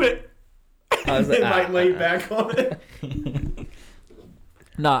like this. He went. I was like, and like laid back on it.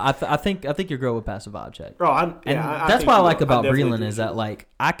 no, I think your girl would pass a vibe check. Bro, And I that's think what I she like will. about definitely Breland think is she that will. like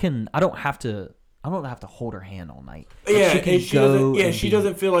I don't have to hold her hand all night. Like, Yeah, she can and she go doesn't. Yeah, and she be-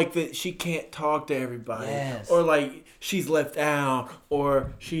 doesn't feel like that. She can't talk to everybody, Yes. or like she's left out,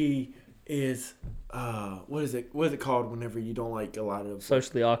 or she is. What is it? What is it called whenever you don't like a lot of?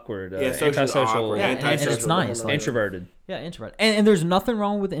 Socially awkward. Yeah, socially antisocial. awkward. Yeah, and antisocial, it's nice, like- Introverted. Yeah, introverted, and there's nothing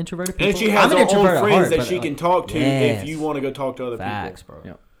wrong with introverted people. And she has I'm an her introvert own at friends heart, that but, she like, can talk to yes. if you want to go talk to other Facts, people.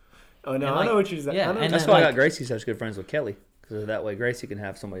 bro. Yeah. Oh no, And, I like, know what you're saying. yeah, I know and That's then, why I like- got Gracie's such good friends with Kelly. Because that way Gracie can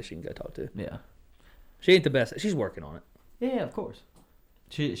have somebody she can go talk to. Yeah, She ain't the best. She's working on it. yeah, of course.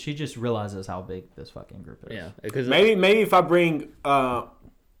 She just realizes how big this fucking group is. Yeah. Because maybe if I bring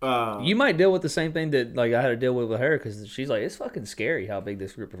you might deal with the same thing that like I had to deal with her because she's like, it's fucking scary how big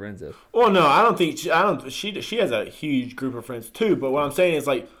this group of friends is. Well, no, I don't think she has a huge group of friends too. But what I'm saying is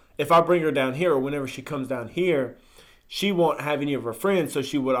like if I bring her down here or whenever she comes down here, she won't have any of her friends, so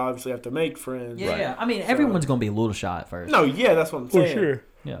she would obviously have to make friends. Yeah, Right. yeah. I mean, everyone's gonna be a little shy at first. No, yeah, that's what I'm saying.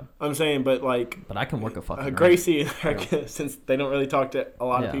 Yeah, I'm saying, but like but I can work a fucking. room. Gracie, since they don't really talk to a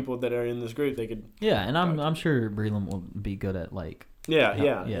lot Yeah. of people that are in this group, they could. Yeah, and I'm sure Breland will be good at like. Yeah,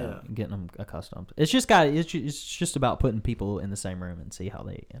 help- yeah. getting them accustomed. It's just about putting people in the same room and see how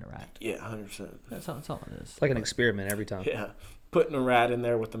they interact. Yeah, 100%. That's all it is. It's like an experiment every time. Yeah, putting a rat in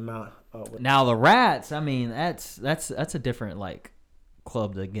there with the mouth. Now the rats, I mean, that's a different like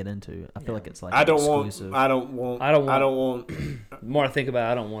club to get into. I feel like it's like I don't exclusive. want. I don't want. The more I think about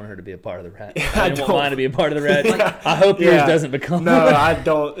it, I don't want her to be a part of the rat. I I don't want don't. mine to be a part of the rat. I hope yours Yeah. doesn't become. No, I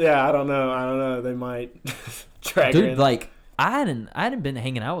don't. Yeah, I don't know. They might drag her Dude, in. like I hadn't been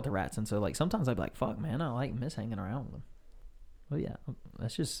hanging out with the rats, and so like sometimes I'd be like, "Fuck, man, I like miss hanging around with them." Well, yeah,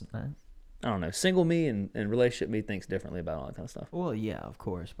 that's just. I don't know. Single me and relationship me thinks differently about all that kind of stuff. Well, yeah, of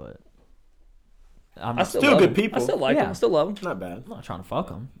course, but I still Still love good them. people. I still like Yeah. them. I still love them. Not bad. I'm not trying to fuck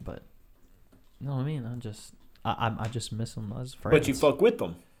them, but you know what I mean. I just miss them as friends. But you fuck with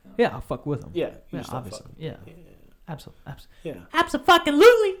them. Yeah, I fuck with them. Yeah. You Yeah, still obviously. fuck. Yeah. Absolutely. Yeah.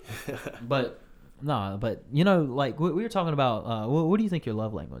 Absolutely. But no, but you know, like we were talking about. What do you think your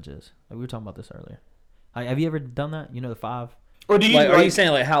love language is? Like, we were talking about this earlier. Like, have you ever done that? You know, the 5. Or do you Like, like, are you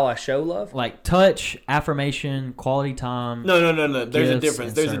saying like how I show love? Like touch, affirmation, quality time. No. There's a gifts, difference.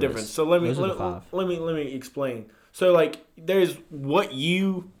 and There's a service. difference. So let me Those are the 5. let me explain. So like there's what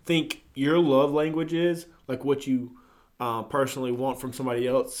you think your love language is, like what you personally want from somebody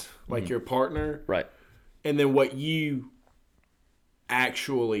else, like your partner, Right. and then what you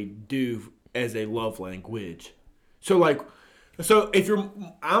actually do as a love language. So like, if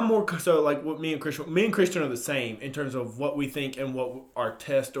I'm more so like what me and Christian are the same in terms of what we think and what our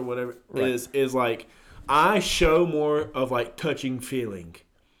test or whatever is like. I show more of like touching feeling,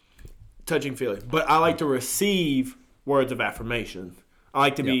 but I like to receive words of affirmation. I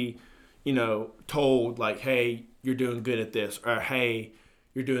like to be, told like, hey, you're doing good at this, or hey,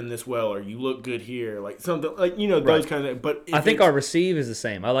 you're doing this well, or you look good here, like something like those kind of. But I think our receive is the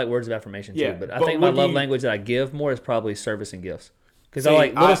same. I like words of affirmation Yeah, too, but I but think my what do love you- language that I give more is probably service and gifts. Because See, I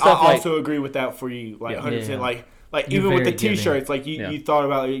like little stuff I like also agree with that for you, like 100%. Yeah. Like You're even with the very giving. T-shirts, like Yeah. you thought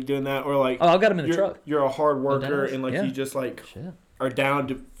about like, doing that, or like oh, I got them in the you're, truck. you're a hard worker nice. and like Yeah. you just like Shit. are down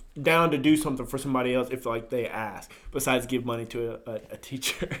to do something for somebody else if like they ask. Besides, give money to a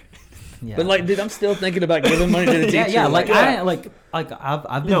teacher. Yeah. But like, dude, I'm still thinking about giving money to the teacher. yeah, like Yeah.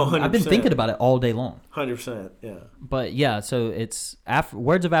 I've been No, I've been 100%. thinking about it all day long. 100%. Yeah. But yeah, so it's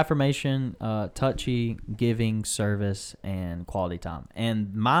words of affirmation, touchy, giving, service, and quality time.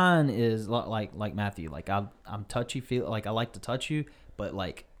 And mine is like Matthew. Like I'm touchy, feel like I like to touch you, but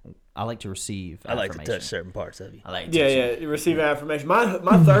like I like to receive. I like to affirmation. touch certain parts of you. I like to Yeah, touch you. receive affirmation. My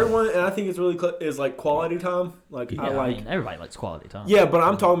third one, and I think it's really is like quality time. Like Yeah, I like. mean, everybody likes quality time. Yeah, but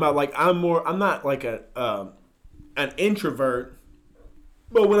I'm talking about like I'm not like an introvert,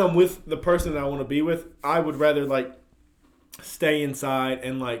 but when I'm with the person that I want to be with, I would rather like stay inside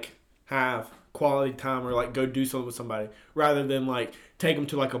and like have quality time or like go do something with somebody rather than like take them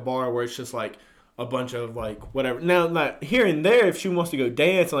to like a bar where it's just like a bunch of like whatever. Now, like here and there, if she wants to go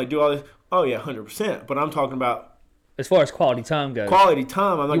dance and like do all this, oh yeah, 100%. But I'm talking about As far as quality time goes, quality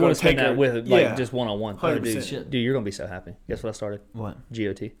time. I'm not you going want to to spend take her that with like yeah. just one on one. 100%. Dude, you're gonna be so happy. Guess what I started? What?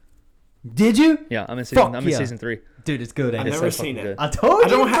 GOT. Did you? Yeah, I'm in Fuck season. I'm in yeah. season 3. Dude, it's good. Ain't I've it? never so seen fucking it. good. I told I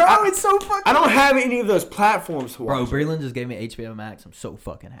don't you, ha- bro. It's so fucking. I don't have any of those platforms to watch. Bro, it. Breland just gave me HBO Max. I'm so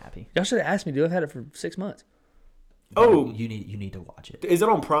fucking happy. Y'all should have asked me, dude. I've had it for 6 months. Oh, You need to watch it. is it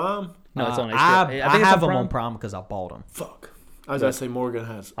on Prime? No, it's on HBO. I think have it's them on Prime because I bought them. Fuck. I was going to say Morgan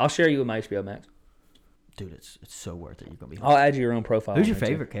has. I'll share you with my HBO Max. Dude, it's so worth it. You're gonna be. I'll add you your own profile. Who's on your there,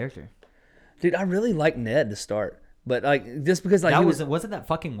 too. favorite character? Dude, I really like Ned to start, but like just because like That he wasn't that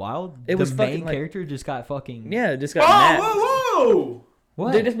fucking wild? It was the fucking, main like- character just got fucking. yeah, just got Oh, napped. whoa!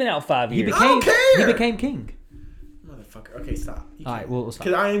 What? Dude, it's been out 5 he years. became. don't care. He became king. Motherfucker. Okay, stop. All right, we'll stop.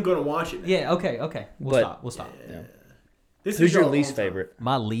 Because I am going to watch it now. Yeah. Okay. We'll But- stop. We'll stop. Yeah. This Who's is your all least time. favorite?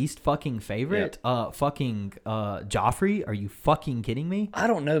 My least fucking favorite. Fucking Joffrey. Are you fucking kidding me? I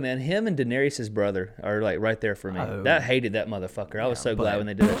don't know, man. Him and Daenerys' brother are like right there for me. Oh. That hated that motherfucker. I was so glad but- when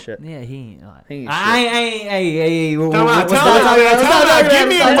they did that shit. Yeah, he ain't. He ain't Hey. Time out, give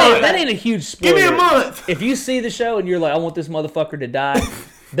me a That month. ain't a huge spoiler. Give me a month. If you see the show and you're like, I want this motherfucker to die,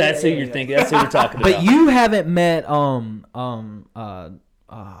 that's who you're thinking. That's who you're talking about. But you haven't met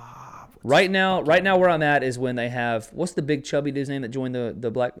Right now where I'm at is when they have what's the big chubby dude's name that joined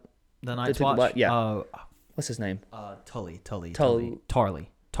the black the Night's the Watch. black- yeah. what's his name? Tully.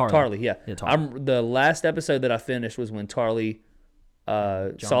 Tarly, yeah. Yeah, Tarly. The last episode that I finished was when Tarly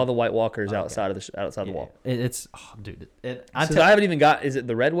saw the White Walkers outside of the wall. It's dude. I haven't even got. Is it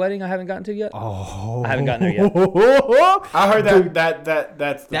the Red Wedding? I haven't gotten to yet. Oh, I haven't gotten there yet. I heard that's the That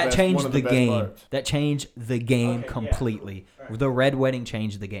best, changed one of the best game. parts. That changed the game Okay, yeah. completely. The Red Wedding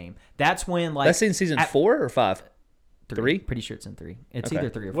changed the game. That's when like That's in season 4 or 5. 3? Pretty sure it's in 3. It's Okay. either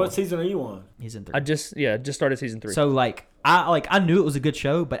 3 or 4. What season are you on? He's in 3. I just started season 3. So like I knew it was a good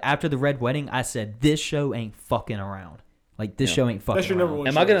show, but after the Red Wedding, I said this show ain't fucking around. Like this show ain't fucking. That's your number around. one.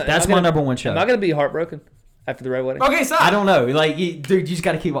 am I gonna? That's am I my gonna- number one show. Am I gonna be heartbroken after the Red Wedding? Okay, stop. I don't know. Like, dude, you just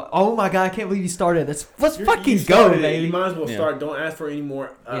gotta keep. Oh my god, I can't believe you started. Let's You fucking started go, it. baby. You might as well Yeah. start. Don't ask for any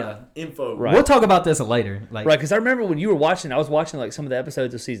more Yeah. info. Right. We'll talk about this later. Like, Right, because I remember when you were watching, I was watching like some of the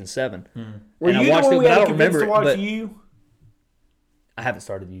episodes of season 7. Were And I you the watched one it, we but I had to don't convince remember to it, watch but- you? I haven't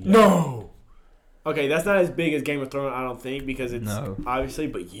started you yet. No. Okay, that's not as big as Game of Thrones, I don't think, because it's obviously.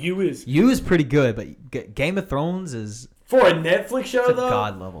 But You is pretty good, but Game of Thrones is for a Netflix show though.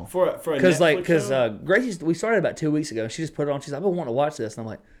 God level. For a Netflix show? Gracie, we started about 2 weeks ago. And she just put it on. She's like, I've been wanting to watch this, and I'm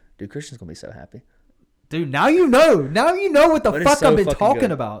like, dude, Christian's gonna be so happy. Dude, now you know. Now you know what the fuck so I've been fucking talking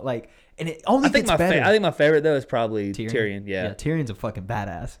good. about. Like, and it only gets better. I think my favorite though is probably Tyrion. Yeah, Tyrion's a fucking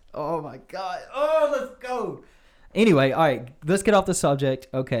badass. Oh my god. Oh, let's go. Anyway, all right, let's get off the subject.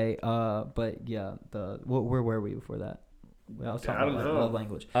 Okay, but yeah, where were we before that? I was talking about love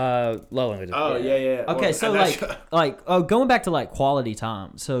language. Love language. Oh yeah. Okay, Well, so going back to like quality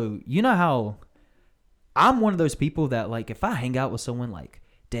time. So you know how I'm one of those people that like if I hang out with someone like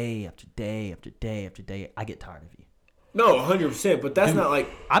day after day after day after day, I get tired of you. No, 100%. But that's not like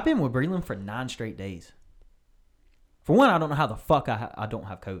I've been with Breland for 9 straight days. For one, I don't know how the fuck I don't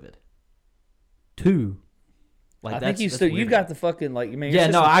have COVID. 2. Like I think you've got the fucking like. Man, yeah,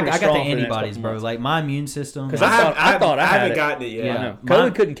 no, I got the strong for the next antibodies, couple bro. months. Like my immune system. Because I thought I haven't had gotten it yet. Yeah. I know. My-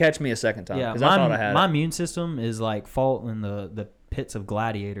 COVID couldn't catch me a second time. Yeah, because I thought I had my it. immune system is like faulting the pits of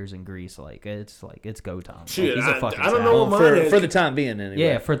gladiators in Greece. Like it's go time. Shit, like, he's a fucking I don't know savage. what mine is. for the time being, anyway.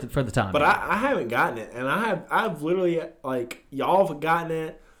 Yeah, for the time. But I haven't gotten it, and I've literally like y'all have gotten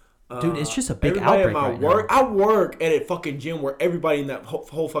it. Dude, it's just a big everybody outbreak at my right work. now. I work at a fucking gym where everybody in that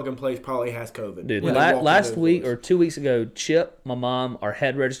whole fucking place probably has COVID. Dude, when they walk last into week those or 2 weeks ago, Chip, my mom, our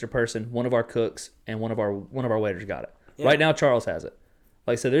head register person, one of our cooks, and one of our waiters got it. Yeah. Right now, Charles has it.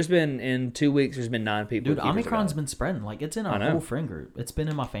 Like so, in 2 weeks, there's been 9 people. Dude, Omicron's been spreading. Like it's in our whole friend group. It's been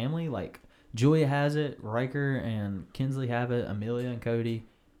in my family. Like Julia has it, Riker and Kinsley have it, Amelia and Cody.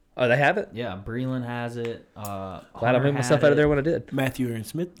 Oh, they have it. Yeah, Breland has it. Glad I moved myself out of there when I did. Matthew Aaron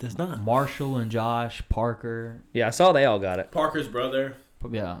Smith does not. Marshall and Josh, Parker. Yeah, I saw they all got it. Parker's brother.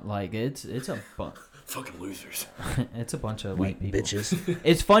 Yeah, like it's a Fucking losers. it's a bunch of white people. Bitches.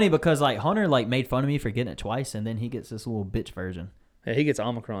 It's funny because like Hunter like made fun of me for getting it twice, and then he gets this little bitch version. Yeah, he gets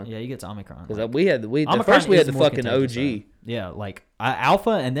Omicron. Yeah, he gets Omicron. Because Like, we had Omicron first we had is the more fucking contagious, OG. though. Yeah, like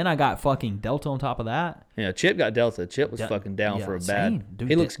Alpha, and then I got fucking Delta on top of that. Yeah, Chip got Delta. Chip was fucking down yeah, for a same. bad. Dude,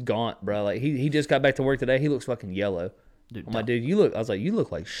 he looks gaunt, bro. Like he just got back to work today. He looks fucking yellow. Dude, I'm like, dude, you look. I was like, you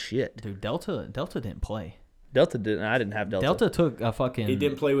look like shit. Dude, Delta didn't play. Delta didn't. I didn't have Delta. Delta took a fucking. He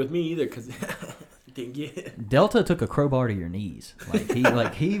didn't play with me either because didn't get it. Delta took a crowbar to your knees.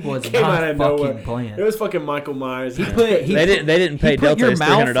 Like he was Came out not of fucking nowhere. playing. It was fucking Michael Myers. He They didn't pay put Delta his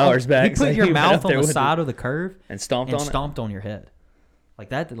 $300 back. He so put your went mouth up on there the with side of the curve and stomped and on stomped on your head. Like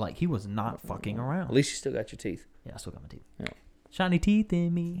that. Like he was not fucking it. around. At least you still got your teeth. Yeah, I still got my teeth. Yeah. Shiny teeth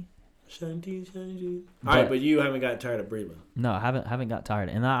in me. Shiny. All right, but you haven't got tired of Breland. No, I haven't got tired,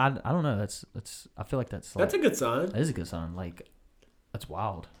 and I don't know. That's I feel like that's That's a good sign. that is a good sign. Like that's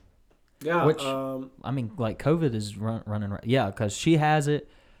wild. Yeah. Which I mean, like COVID is running. Yeah, because she has it.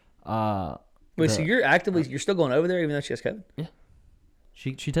 Wait, so you're still going over there even though she has COVID? Yeah.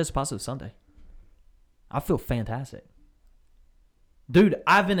 She tested positive Sunday. I feel fantastic. Dude,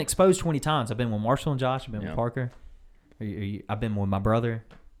 I've been exposed 20 times. I've been with Marshall and Josh. I've been with Parker. I've been with my brother.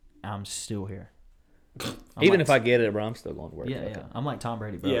 I'm still here. Even if I get it, bro, I'm still going to work. Yeah. I'm like Tom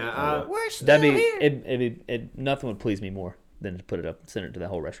Brady, bro. Yeah. We're still That'd be here. nothing would please me more than to put it up and send it to that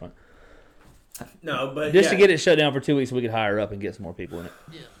whole restaurant. No, but Just to get it shut down for 2 weeks so we could hire up and get some more people in it.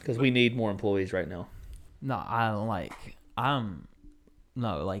 Yeah. Because we need more employees right now. No, I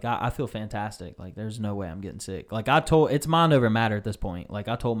feel fantastic. Like, there's no way I'm getting sick. Like, it's mind over matter at this point. Like,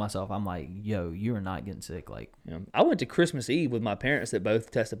 I told myself, I'm like, yo, you are not getting sick. Like, I went to Christmas Eve with my parents that both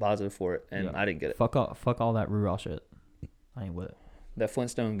tested positive for it, and I didn't get it. Fuck all that Rurall shit. I ain't with it. That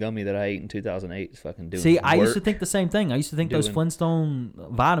Flintstone gummy that I ate in 2008 is fucking doing See, work. I used to think the same thing. I used to think those Doing- Flintstone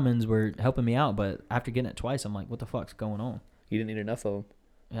vitamins were helping me out, but after getting it twice, I'm like, what the fuck's going on? You didn't eat enough of them.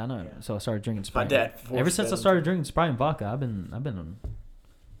 Yeah, I know. So I started drinking Sprite. dad Ever since I forced started drinking Sprite and vodka, I've been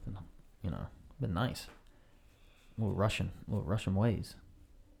nice. Little Russian ways.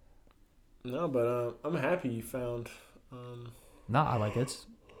 No, but I'm happy you found. No, I like it. It's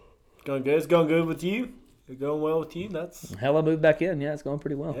Going good. It's going good with you. It's going well with you. That's Hell, I moved back in. Yeah, it's going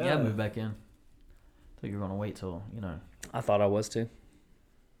pretty well. Yeah. I moved back in. Thought you were gonna wait till I thought I was too.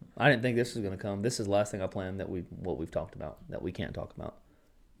 I didn't think this was going to come. This is the last thing I planned what we've talked about that we can't talk about.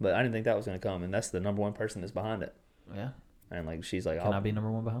 But I didn't think that was going to come, and that's the number one person that's behind it. Yeah. And like she's like, Can I be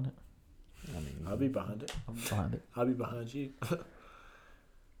number one behind it? I mean, I'll be behind it. I'm behind it. I'll be behind you.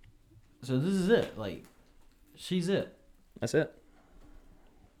 So this is it. Like, she's it. that's it.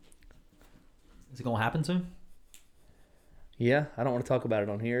 Is it gonna happen soon? Yeah, I don't want to talk about it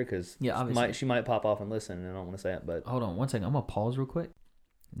on here because Yeah, obviously. she might pop off and listen, and I don't want to say it. But Hold on one second. I'm gonna pause real quick.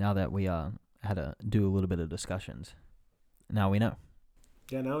 Now that we had to do a little bit of discussions, now we know.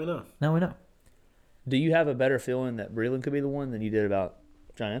 Yeah, now we know. Now we know. Do you have a better feeling that Breland could be the one than you did about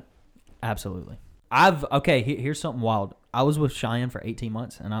Cheyenne? Absolutely. Here's something wild. I was with Cheyenne for 18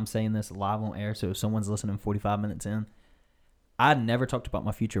 months, and I'm saying this live on air, so if someone's listening 45 minutes in, I'd never talked about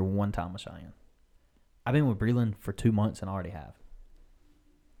my future one time with Cheyenne. I've been with Breland for 2 months and already have.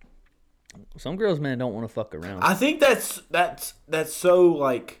 Some girls, man, don't want to fuck around. I think that's so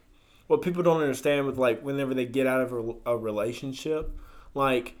like what people don't understand with like whenever they get out of a relationship,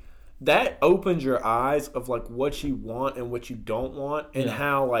 like that opens your eyes of like what you want and what you don't want, and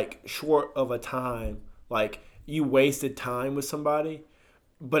how like short of a time like you wasted time with somebody,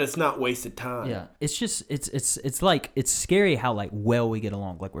 but it's not wasted time. Yeah, it's just it's like it's scary how like well we get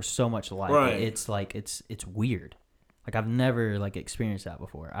along. Like we're so much alike. Right. It's like it's weird. Like I've never like experienced that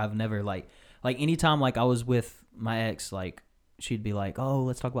before. I've never like anytime like I was with my ex, like she'd be like, "Oh,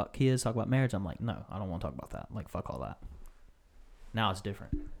 let's talk about kids, talk about marriage." I'm like, "No, I don't want to talk about that. Like fuck all that." Now it's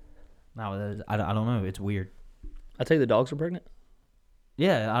different. Now I don't know. It's weird. I tell you, the dogs are pregnant.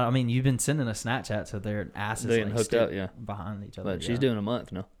 Yeah, I mean you've been sending a Snapchat so their asses They like hooked stick up, yeah. behind each other. But she's doing a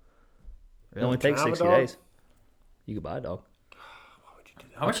month now. It Really? only takes Can I have a 60 dog? days. You could buy a dog.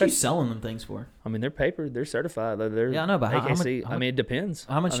 How much are you selling them things for? I mean, they're papered. They're certified. They're Yeah, I know, but how AKC. much- I mean, it depends.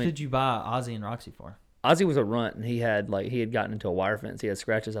 How much I mean, did you buy Ozzy and Roxy for? Ozzy was a runt, and he had gotten into a wire fence. He had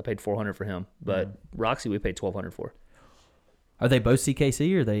scratches. I paid $400 for him, but Roxy we paid $1,200 for. Are they both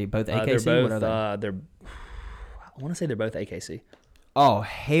CKC or are they both AKC? They're What are both. they? I want to say they're both AKC. Oh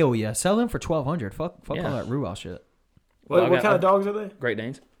hell yeah! Sell them for $1,200. Fuck Yeah. all that Rual shit. Well, What kind of dogs are they? Great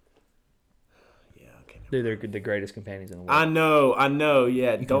Danes. Yeah, okay. Dude, they're the greatest companions in the world. I know.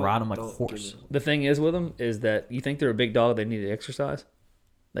 Yeah, You can ride them like a horse. The thing is with them is that you think they're a big dog, they need to exercise.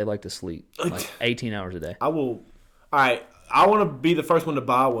 They like to sleep like 18 hours a day. I will. All right, I want to be the first one to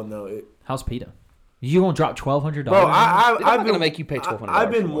buy one though. How's PETA? You gonna drop $1,200? Bro, I'm I've not been gonna make you pay $1,200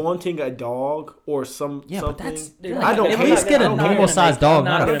 I've been for one. wanting a dog or something. But that's Dude, like, I don't at care. least get a I'm not normal sized dog, I'm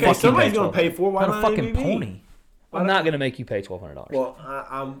not not a gonna Okay, make fucking, somebody's pay gonna pay for. Why not a not fucking it be me? pony. I'm not gonna make you pay $1,200. Well,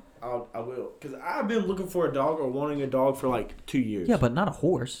 I will, because I've been looking for a dog or wanting a dog for like 2 years. Yeah, but not a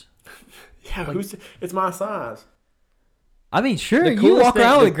horse. Yeah, it's my size. I mean, sure, The you coolest walk thing-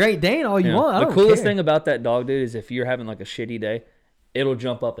 around the- with a Great Dane all you want. I The don't coolest care. thing about that dog, dude, is if you're having like a shitty day, it'll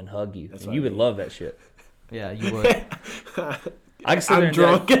jump up and hug you. That's And what you I would mean. love that shit. Yeah, you would. I can sit there I'm and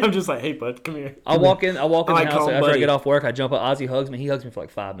drunk and I'm just like, hey bud, come here. I walk in I the like house call him after I buddy. get off work. I jump up. Ozzy hugs me. He hugs me for like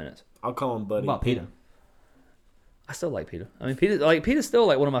 5 minutes. I'll call him What buddy. about PETA? I still like PETA. I mean, PETA's still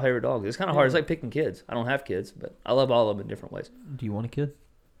like one of my favorite dogs. It's kind of hard. It's like picking kids. I don't have kids, but I love all of them in different ways. Do you want a kid?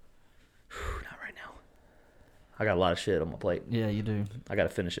 Not right now. I got a lot of shit on my plate. Yeah, you do. I got to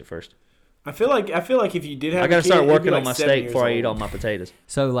finish it first. I feel like if you did have, I got a to kid, start it'd be working like on my 7 steak years before I old. eat all my potatoes.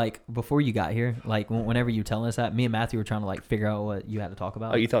 So, like, before you got here, like, whenever you telling us that, me and Matthew were trying to, like, figure out what you had to talk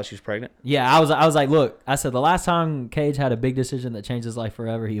about. Oh, you thought she was pregnant? Yeah, I was like, look, I said, the last time Cage had a big decision that changed his life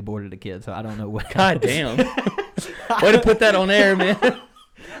forever, he aborted a kid. So, I don't know what. God damn. Way to put that on air, man. I was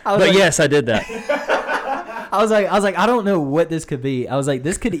But like, yes, I did that. I was like, I don't know what this could be. I was like,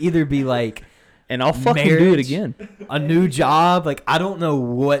 this could either be, like, And I'll fucking do it Marriage. again. a new job. Like, I don't know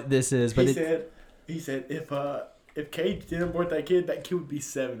what this is, but He said if Cage didn't abort that kid would be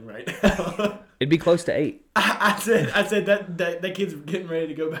 7 right now. It'd be close to 8. I said that kid's getting ready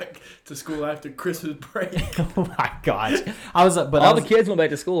to go back to school after Christmas break. oh my gosh. I was like, but All the kids went back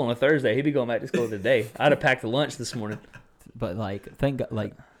to school on a Thursday. He'd be going back to school today. I'd have packed the lunch this morning. But like, thank God,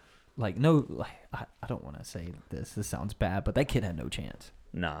 like no, like, I don't want to say this. This sounds bad, but that kid had no chance.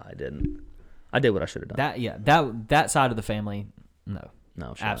 Nah, I didn't. I did what I should have done. That side of the family, no,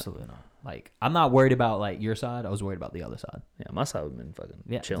 No, shut up. absolutely not. Like, I'm not worried about like your side. I was worried about the other side. Yeah, my side would have been fucking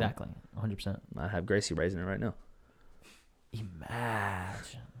Yeah, chilling. exactly, 100%. I have Gracie raising it right now.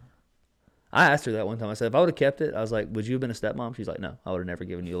 Imagine. I asked her that one time. I said, if I would have kept it, I was like, would you have been a stepmom? She's like, no, I would have never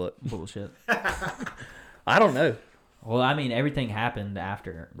given you a look. Bullshit. I don't know. Well, I mean, everything happened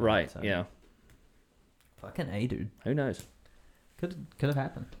after. Right, so- yeah. Fucking A, dude. Who knows? Could have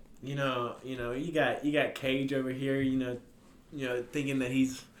happened. You got Cage over here, thinking that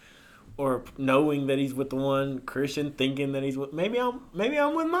he's, or knowing that he's with the one. Christian thinking that he's with. Maybe I'm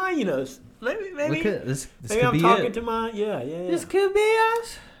with my, maybe This maybe could I'm be talking it. to my This could be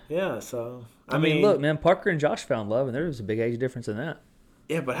us. yeah. So I mean, look, man, Parker and Josh found love, and there was a big age difference in that.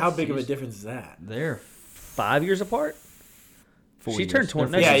 yeah, but how big of a difference is that? They're 5 years apart? 4 She years. turned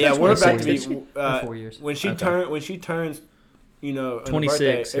 20. They're No, Yeah, she yeah, turned we're about 26, to didn't be They're 4 years. when she Okay. turns, on her 26,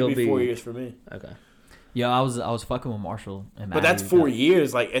 birthday, he'll it'll be be- 4 years for me. Okay. Yeah, I was fucking with Marshall and Maddie. But that's 4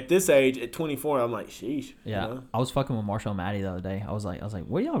 years. Like at this age, at 24, I'm like, sheesh. Yeah, You know? I was fucking with Marshall and Maddie the other day. I was like,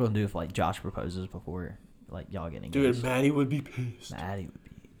 what are y'all gonna do if like Josh proposes before like y'all get engaged? Dude, Maddie would be pissed. Maddie would be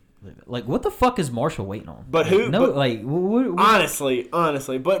Like, what the fuck is Marshall waiting on? But who? No, but like, honestly,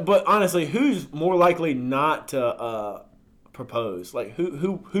 but honestly, who's more likely not to propose? Like,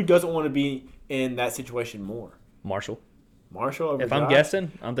 who doesn't want to be in that situation more? Marshall. Marshall over If I'm Josh?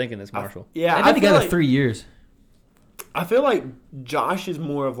 guessing, I'm thinking it's Marshall. Yeah, they've I been feel together like 3 years. I feel like Josh is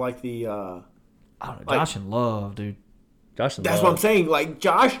more of like the. I don't know. like- Josh in love, dude. Josh and That's Love. what I'm saying. Like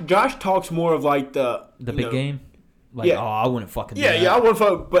Josh talks more of like the The you big know, game. Like, Yeah. oh, I wouldn't fucking. Do Yeah, that. yeah, I would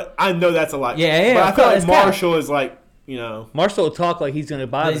fuck, but I know that's a lot. Yeah, But I feel like it's cat. Marshall is like, Marshall will talk like he's going to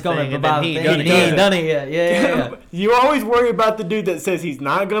buy He's the gonna thing, and buy then the he thing. ain't done and it he yet. ain't done it yet. Yeah. You always worry about the dude that says he's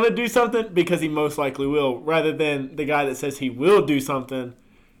not gonna do something because he most likely will, rather than the guy that says he will do something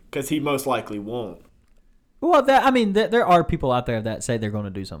because he most likely won't. Well, there are people out there that say they're going to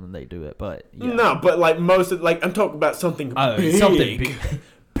do something, they do it, but yeah. No, but like most of I'm talking about something big. Something big.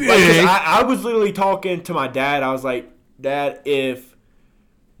 Like, 'cause I was literally talking to my dad. I was like, Dad, if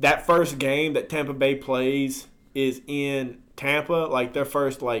that first game that Tampa Bay plays is in Tampa, like their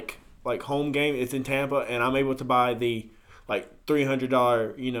first like home game, it's in Tampa, and I'm able to buy the like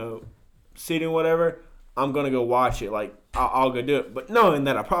 $300 seating whatever, I'm gonna go watch it. Like I'll go do it. But knowing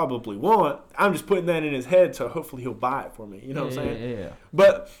that I probably won't, I'm just putting that in his head, so hopefully he'll buy it for me. You know what I'm saying? Yeah.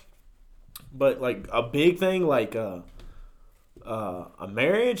 But like a big thing like a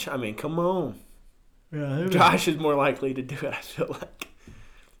marriage, I mean, come on. Yeah. Josh is more likely to do it, I feel like.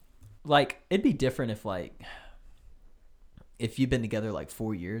 Like, it'd be different if you've been together like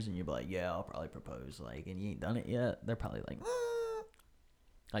 4 years and you'd be like, yeah, I'll probably propose, like, and you ain't done it yet. They're probably like,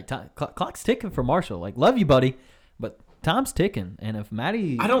 like clock's ticking for Marshall. Like, love you, buddy, but time's ticking. And if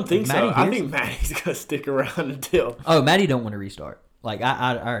Maddie, I don't think if so. Maddie I hears- think Maddie's gonna stick around until. Oh, Maddie don't want to restart. Like,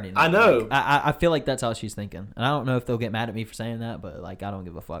 I already know. I know. Like, I feel like that's how she's thinking, and I don't know if they'll get mad at me for saying that, but like, I don't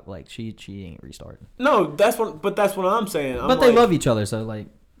give a fuck. Like, she ain't restarting. No, that's what I'm saying. But they love each other, so like,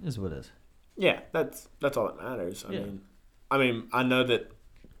 this is what it is. Yeah, that's all that matters. Yeah. I mean, I know that.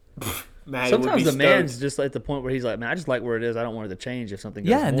 Maddie would Sometimes be the man's stoked. just at the point where he's like, man, I just like where it is. I don't want it to change if something goes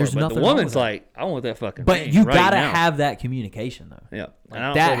Yeah, and more. there's But nothing the wrong woman's with that. like, I want that fucking But range you right gotta now. have that communication though. Yeah. Like, And I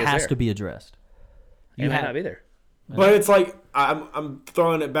don't that feel like it's has there. to be addressed. It might not be there. But it's like I'm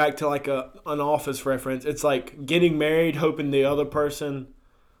throwing it back to like an office reference. It's like getting married, hoping the other person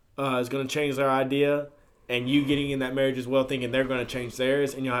is going to change their idea, and you getting in that marriage as well, thinking they're going to change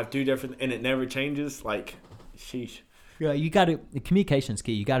theirs, and you'll have two different, and it never changes. Like, sheesh. Yeah, you got to. Communication's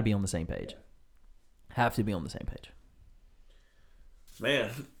key. You got to be on the same page. Have to be on the same page. Man,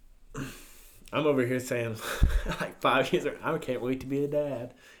 I'm over here saying like 5 years. I can't wait to be a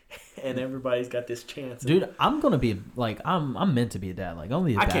dad, and everybody's got this chance. Dude, I'm gonna be like I'm meant to be a dad. Like, I'm gonna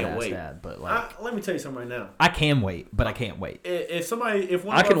be a I can't badass wait. dad. But like, Let me tell you something right now. I can wait, but I can't wait. If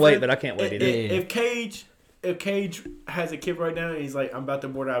one I of can our wait, friends- but I can't wait either. If Cage has a kid right now and he's like, I'm about to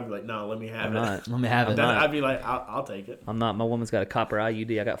abort, I'd be like, no, let me have I'm it. not. Let me have it. I'd be like, I'll take it. I'm not. My woman's got a copper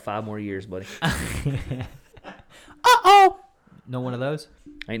IUD. I got 5 more years, buddy. Uh-oh. No one of those.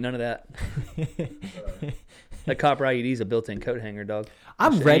 Ain't none of that. That copper IUD is a built-in coat hanger, dog.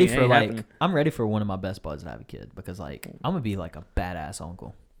 I'm Shit ready ain't for like happening. I'm ready for one of my best buds to have a kid because like I'm gonna be like a badass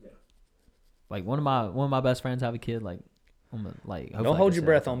uncle. Like one of my best friends have a kid. Like I'm gonna, like hopefully Don't I hold can your set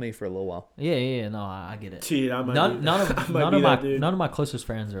breath up- on me for a little while. Yeah. No, I get it. Shit, I might None be, I of might none be of my that dude. none of my closest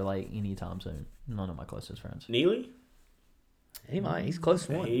friends are like anytime soon. None of my closest friends. Neely? He might. He's close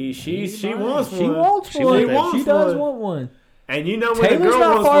to one. She She wants one. She wants She one. wants She does one. want one. And you know when Taylor's a girl not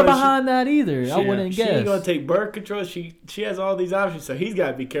wants far one, behind that either. I she wouldn't she guess. ain't gonna take birth control. She has all these options, so he's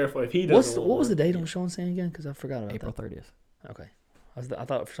got to be careful if he doesn't. What was the date on Sean saying again? Because I forgot about April that. 30th. Okay. I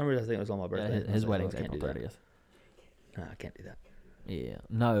thought for some reason I think it was on my Yeah, birthday. I was his like, wedding's I can't April do that. 30th. No, I can't do that. Yeah.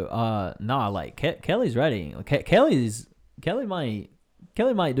 No. Like Kelly's ready.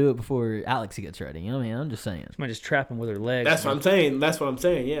 Kelly might do it before Alex gets ready. You know what I mean? I'm just saying. She might just trap him with her legs. That's what I'm saying. That's what I'm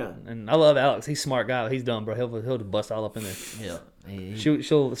saying. Yeah. And I love Alex. He's a smart guy. He's dumb, bro. He'll just bust all up in there. Yeah.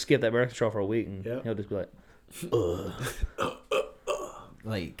 She'll skip that birth control for a week, and Yep. he'll just be like,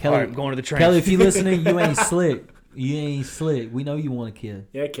 Like "All Kelly, right, I'm going to the train." Kelly, if you listening, you ain't slick. You ain't slick. We know you want a kid.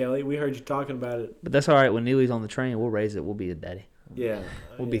 Yeah, Kelly, we heard you talking about it. But that's all right. When Neely's on the train, we'll raise it. We'll be a daddy. Yeah.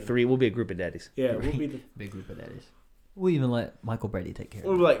 We'll be 3. We'll be a group of daddies. Yeah, we'll be the. Big group of daddies. We even let Michael Brady take care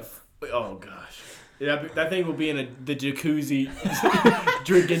We'll of be it. like, oh gosh. Yeah, that thing will be in the jacuzzi,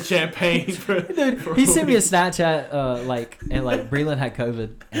 drinking champagne. For He sent me a Snapchat, and Breland had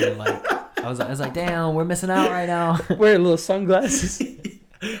COVID, and I was like, damn, we're missing out right now. Wearing little sunglasses.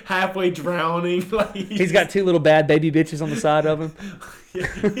 halfway drowning. Like He's got 2 little bad baby bitches on the side of him.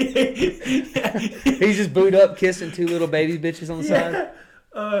 He's just booed up, kissing 2 little baby bitches on the side.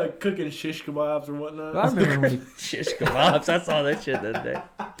 Cooking shish kebabs or whatnot. I remember when Shish kebabs. I saw that shit that day.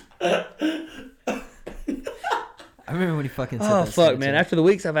 I remember when he fucking said Oh that fuck, shit, man! too. After the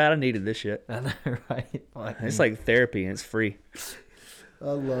weeks I've had, I needed this shit. I know, right? Fuck It's me. like therapy and it's free.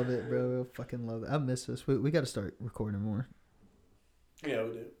 I love it, bro. I fucking love it. I miss this. We got to start recording more. Yeah,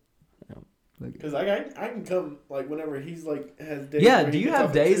 we do. Like- Because I can come like whenever he's like has days. Yeah, where do he you gets have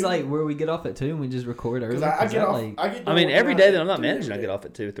off at days 2? like where we get off at 2 and we just record early? Because I get off. I get. I done mean, working every out day at that I'm not 3 managing, I every get day. off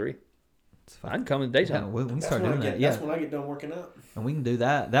at 2 or 3. It's fine. I can come in the Yeah, daytime. we can That's start when doing I get. that. Yeah, That's when I get done working out. and we can do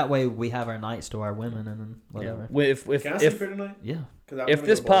that. That way we have our nights to our women and then Yeah. whatever. Well, If Can I sleep if here tonight? Yeah. if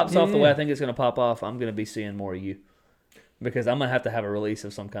this pops bowling. off the Yeah, way yeah. I think it's gonna pop off, I'm gonna be seeing more of you, because I'm gonna have to have a release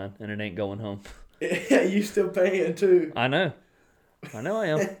of some kind, and it ain't going home. Yeah, you still paying too. I know I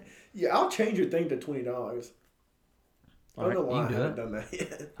am. Yeah, I'll change your thing to $20. I don't know you why I can do haven't it. done that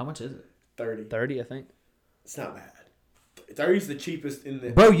yet. How much is it? 30. 30, I think. It's not bad. 30 is the cheapest in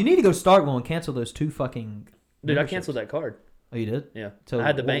the. Bro, you need to go Starkville and cancel those 2 fucking. Dude, I memberships. canceled that card. Oh, you did? Yeah, So I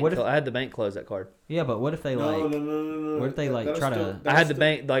had the wh- bank. what if- I had the bank close that card. Yeah, but what if they No, like? no. what if they, like, That'll try to- still- I that'll had the still-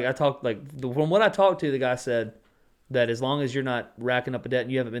 bank. Like I talked. From what I talked to, the guy said that as long as you're not racking up a debt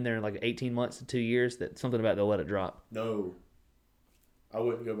and you haven't been there in like 18 months to 2 years, that something about they'll let it drop. No. I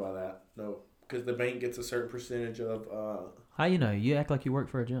wouldn't go by that. No. Because the bank gets a certain percentage of. How you know? You act like you work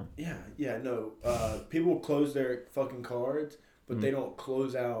for a gym. Yeah, no. People close their fucking cards, but Mm. they don't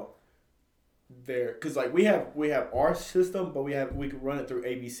close out their. Because, like, we have our system, but we can run it through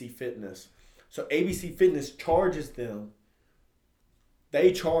ABC Fitness. So ABC Fitness charges them.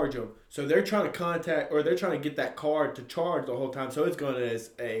 They charge them. So they're trying to get that card to charge the whole time. So it's going as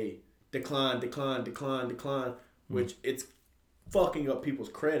a decline, which it's fucking up people's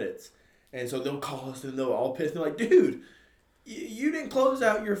credits. And so they'll call us and they'll all pissed. They're like, dude, you didn't close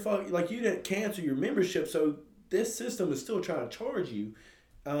out your you didn't cancel your membership. So this system is still trying to charge you.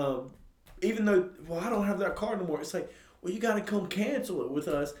 Even though, I don't have that card anymore. It's like, well, you got to come cancel it with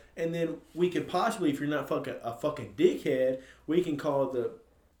us. And then we can possibly, if you're not a fucking dickhead, we can call the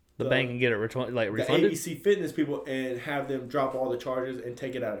bank and get it refunded. the ABC Fitness people and have them drop all the charges and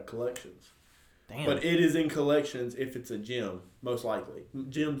take it out of collections. Damn. But it is in collections if it's a gym, most likely.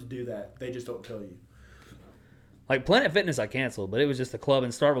 Gyms do that. They just don't tell you. Like Planet Fitness, I canceled, but it was just a club in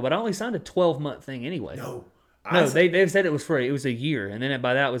Starkville. But I only signed a 12-month thing anyway. No. They said it was free. It was a year, and then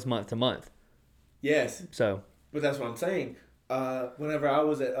by that it was month to month. Yes, So but that's what I'm saying. Whenever I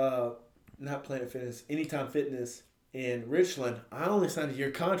was at not Planet Fitness, Anytime Fitness in Richland, I only signed a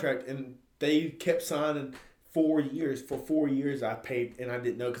year contract, and they kept signing 4 years. For 4 years, I paid, and I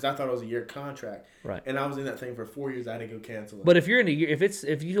didn't know because I thought it was a year contract. right. And I was in that thing for 4 years. I had to go cancel it. But if you're in a year,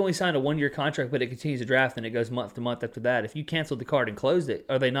 if you only signed a 1-year contract, but it continues to draft and it goes month to month after that, if you canceled the card and closed it,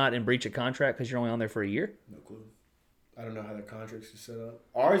 are they not in breach of contract because you're only on there for a year? No clue. I don't know how their contracts are set up.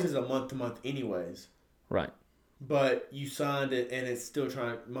 Ours is a month to month, anyways. Right. But you signed it, and it's still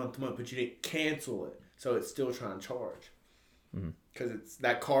trying month to month, but you didn't cancel it, so it's still trying to charge. Because it's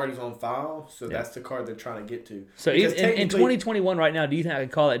that card is on file, so that's the card they're trying to get to. So Because in technically- 2021 right now, do you think I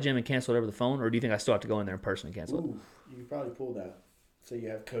could call that gym and cancel it over the phone, or do you think I still have to go in there in person and cancel it? Ooh, you could probably pull that. So you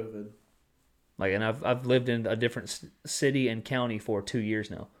have COVID. Like, and I've lived in a different city and county for 2 years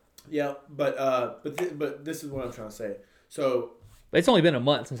now. Yeah, but this is what I'm trying to say. So But it's only been a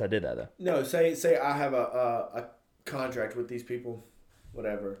month since I did that though. no, say I have a contract with these people,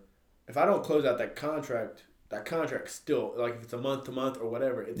 whatever. If I don't close out that contract still, like if it's a month to month or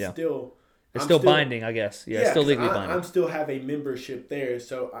whatever, it's still. It's I'm still binding, I guess. Yeah, it's still 'cause legally binding. I'm still have a membership there,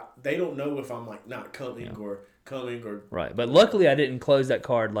 so they don't know if I'm like not coming or Right, but luckily I didn't close that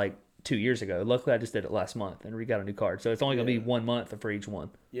card like 2 years ago. Luckily I just did it last month and we got a new card, so it's only gonna be 1 month for each one.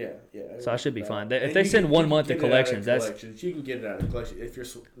 yeah. So I should be fine. If And they you send can- 1 you month can to get it out of collections, you can get it out of collection if you're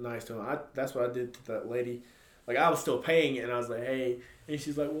nice to them. That's what I did to that lady. Like I was still paying it, and I was like, hey, and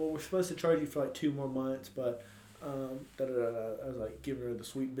she's like, well, we're supposed to charge you for like 2 more months, but I was like giving her the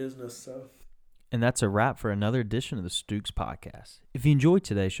sweet business. So And that's a wrap for another edition of the Stooks Podcast. If you enjoyed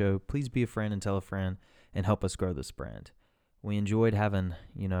today's show, please be a friend and tell a friend and help us grow this brand. We enjoyed having,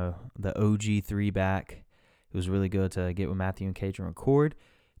 the OG3 back. It was really good to get with Matthew and Cage and record.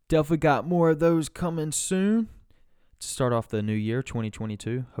 Definitely got more of those coming soon. To start off the new year,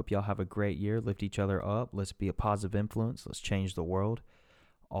 2022. Hope y'all have a great year. Lift each other up. Let's be a positive influence. Let's change the world.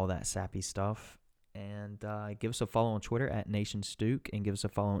 All that sappy stuff. And give us a follow on Twitter at NationStook and give us a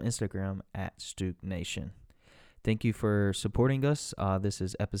follow on Instagram at StookNation. Thank you for supporting us. This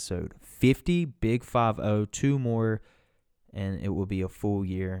is episode 50, Big 50, 2 more, and it will be a full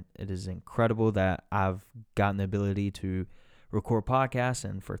year. It is incredible that I've gotten the ability to record podcasts,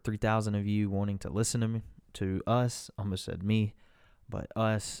 and for 3,000 of you wanting to listen to us, almost said me, but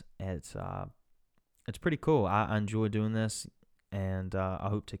us, it's pretty cool. I enjoy doing this. and I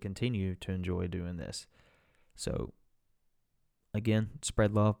hope to continue to enjoy doing this. So, again,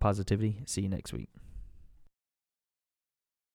 spread love, positivity. See you next week.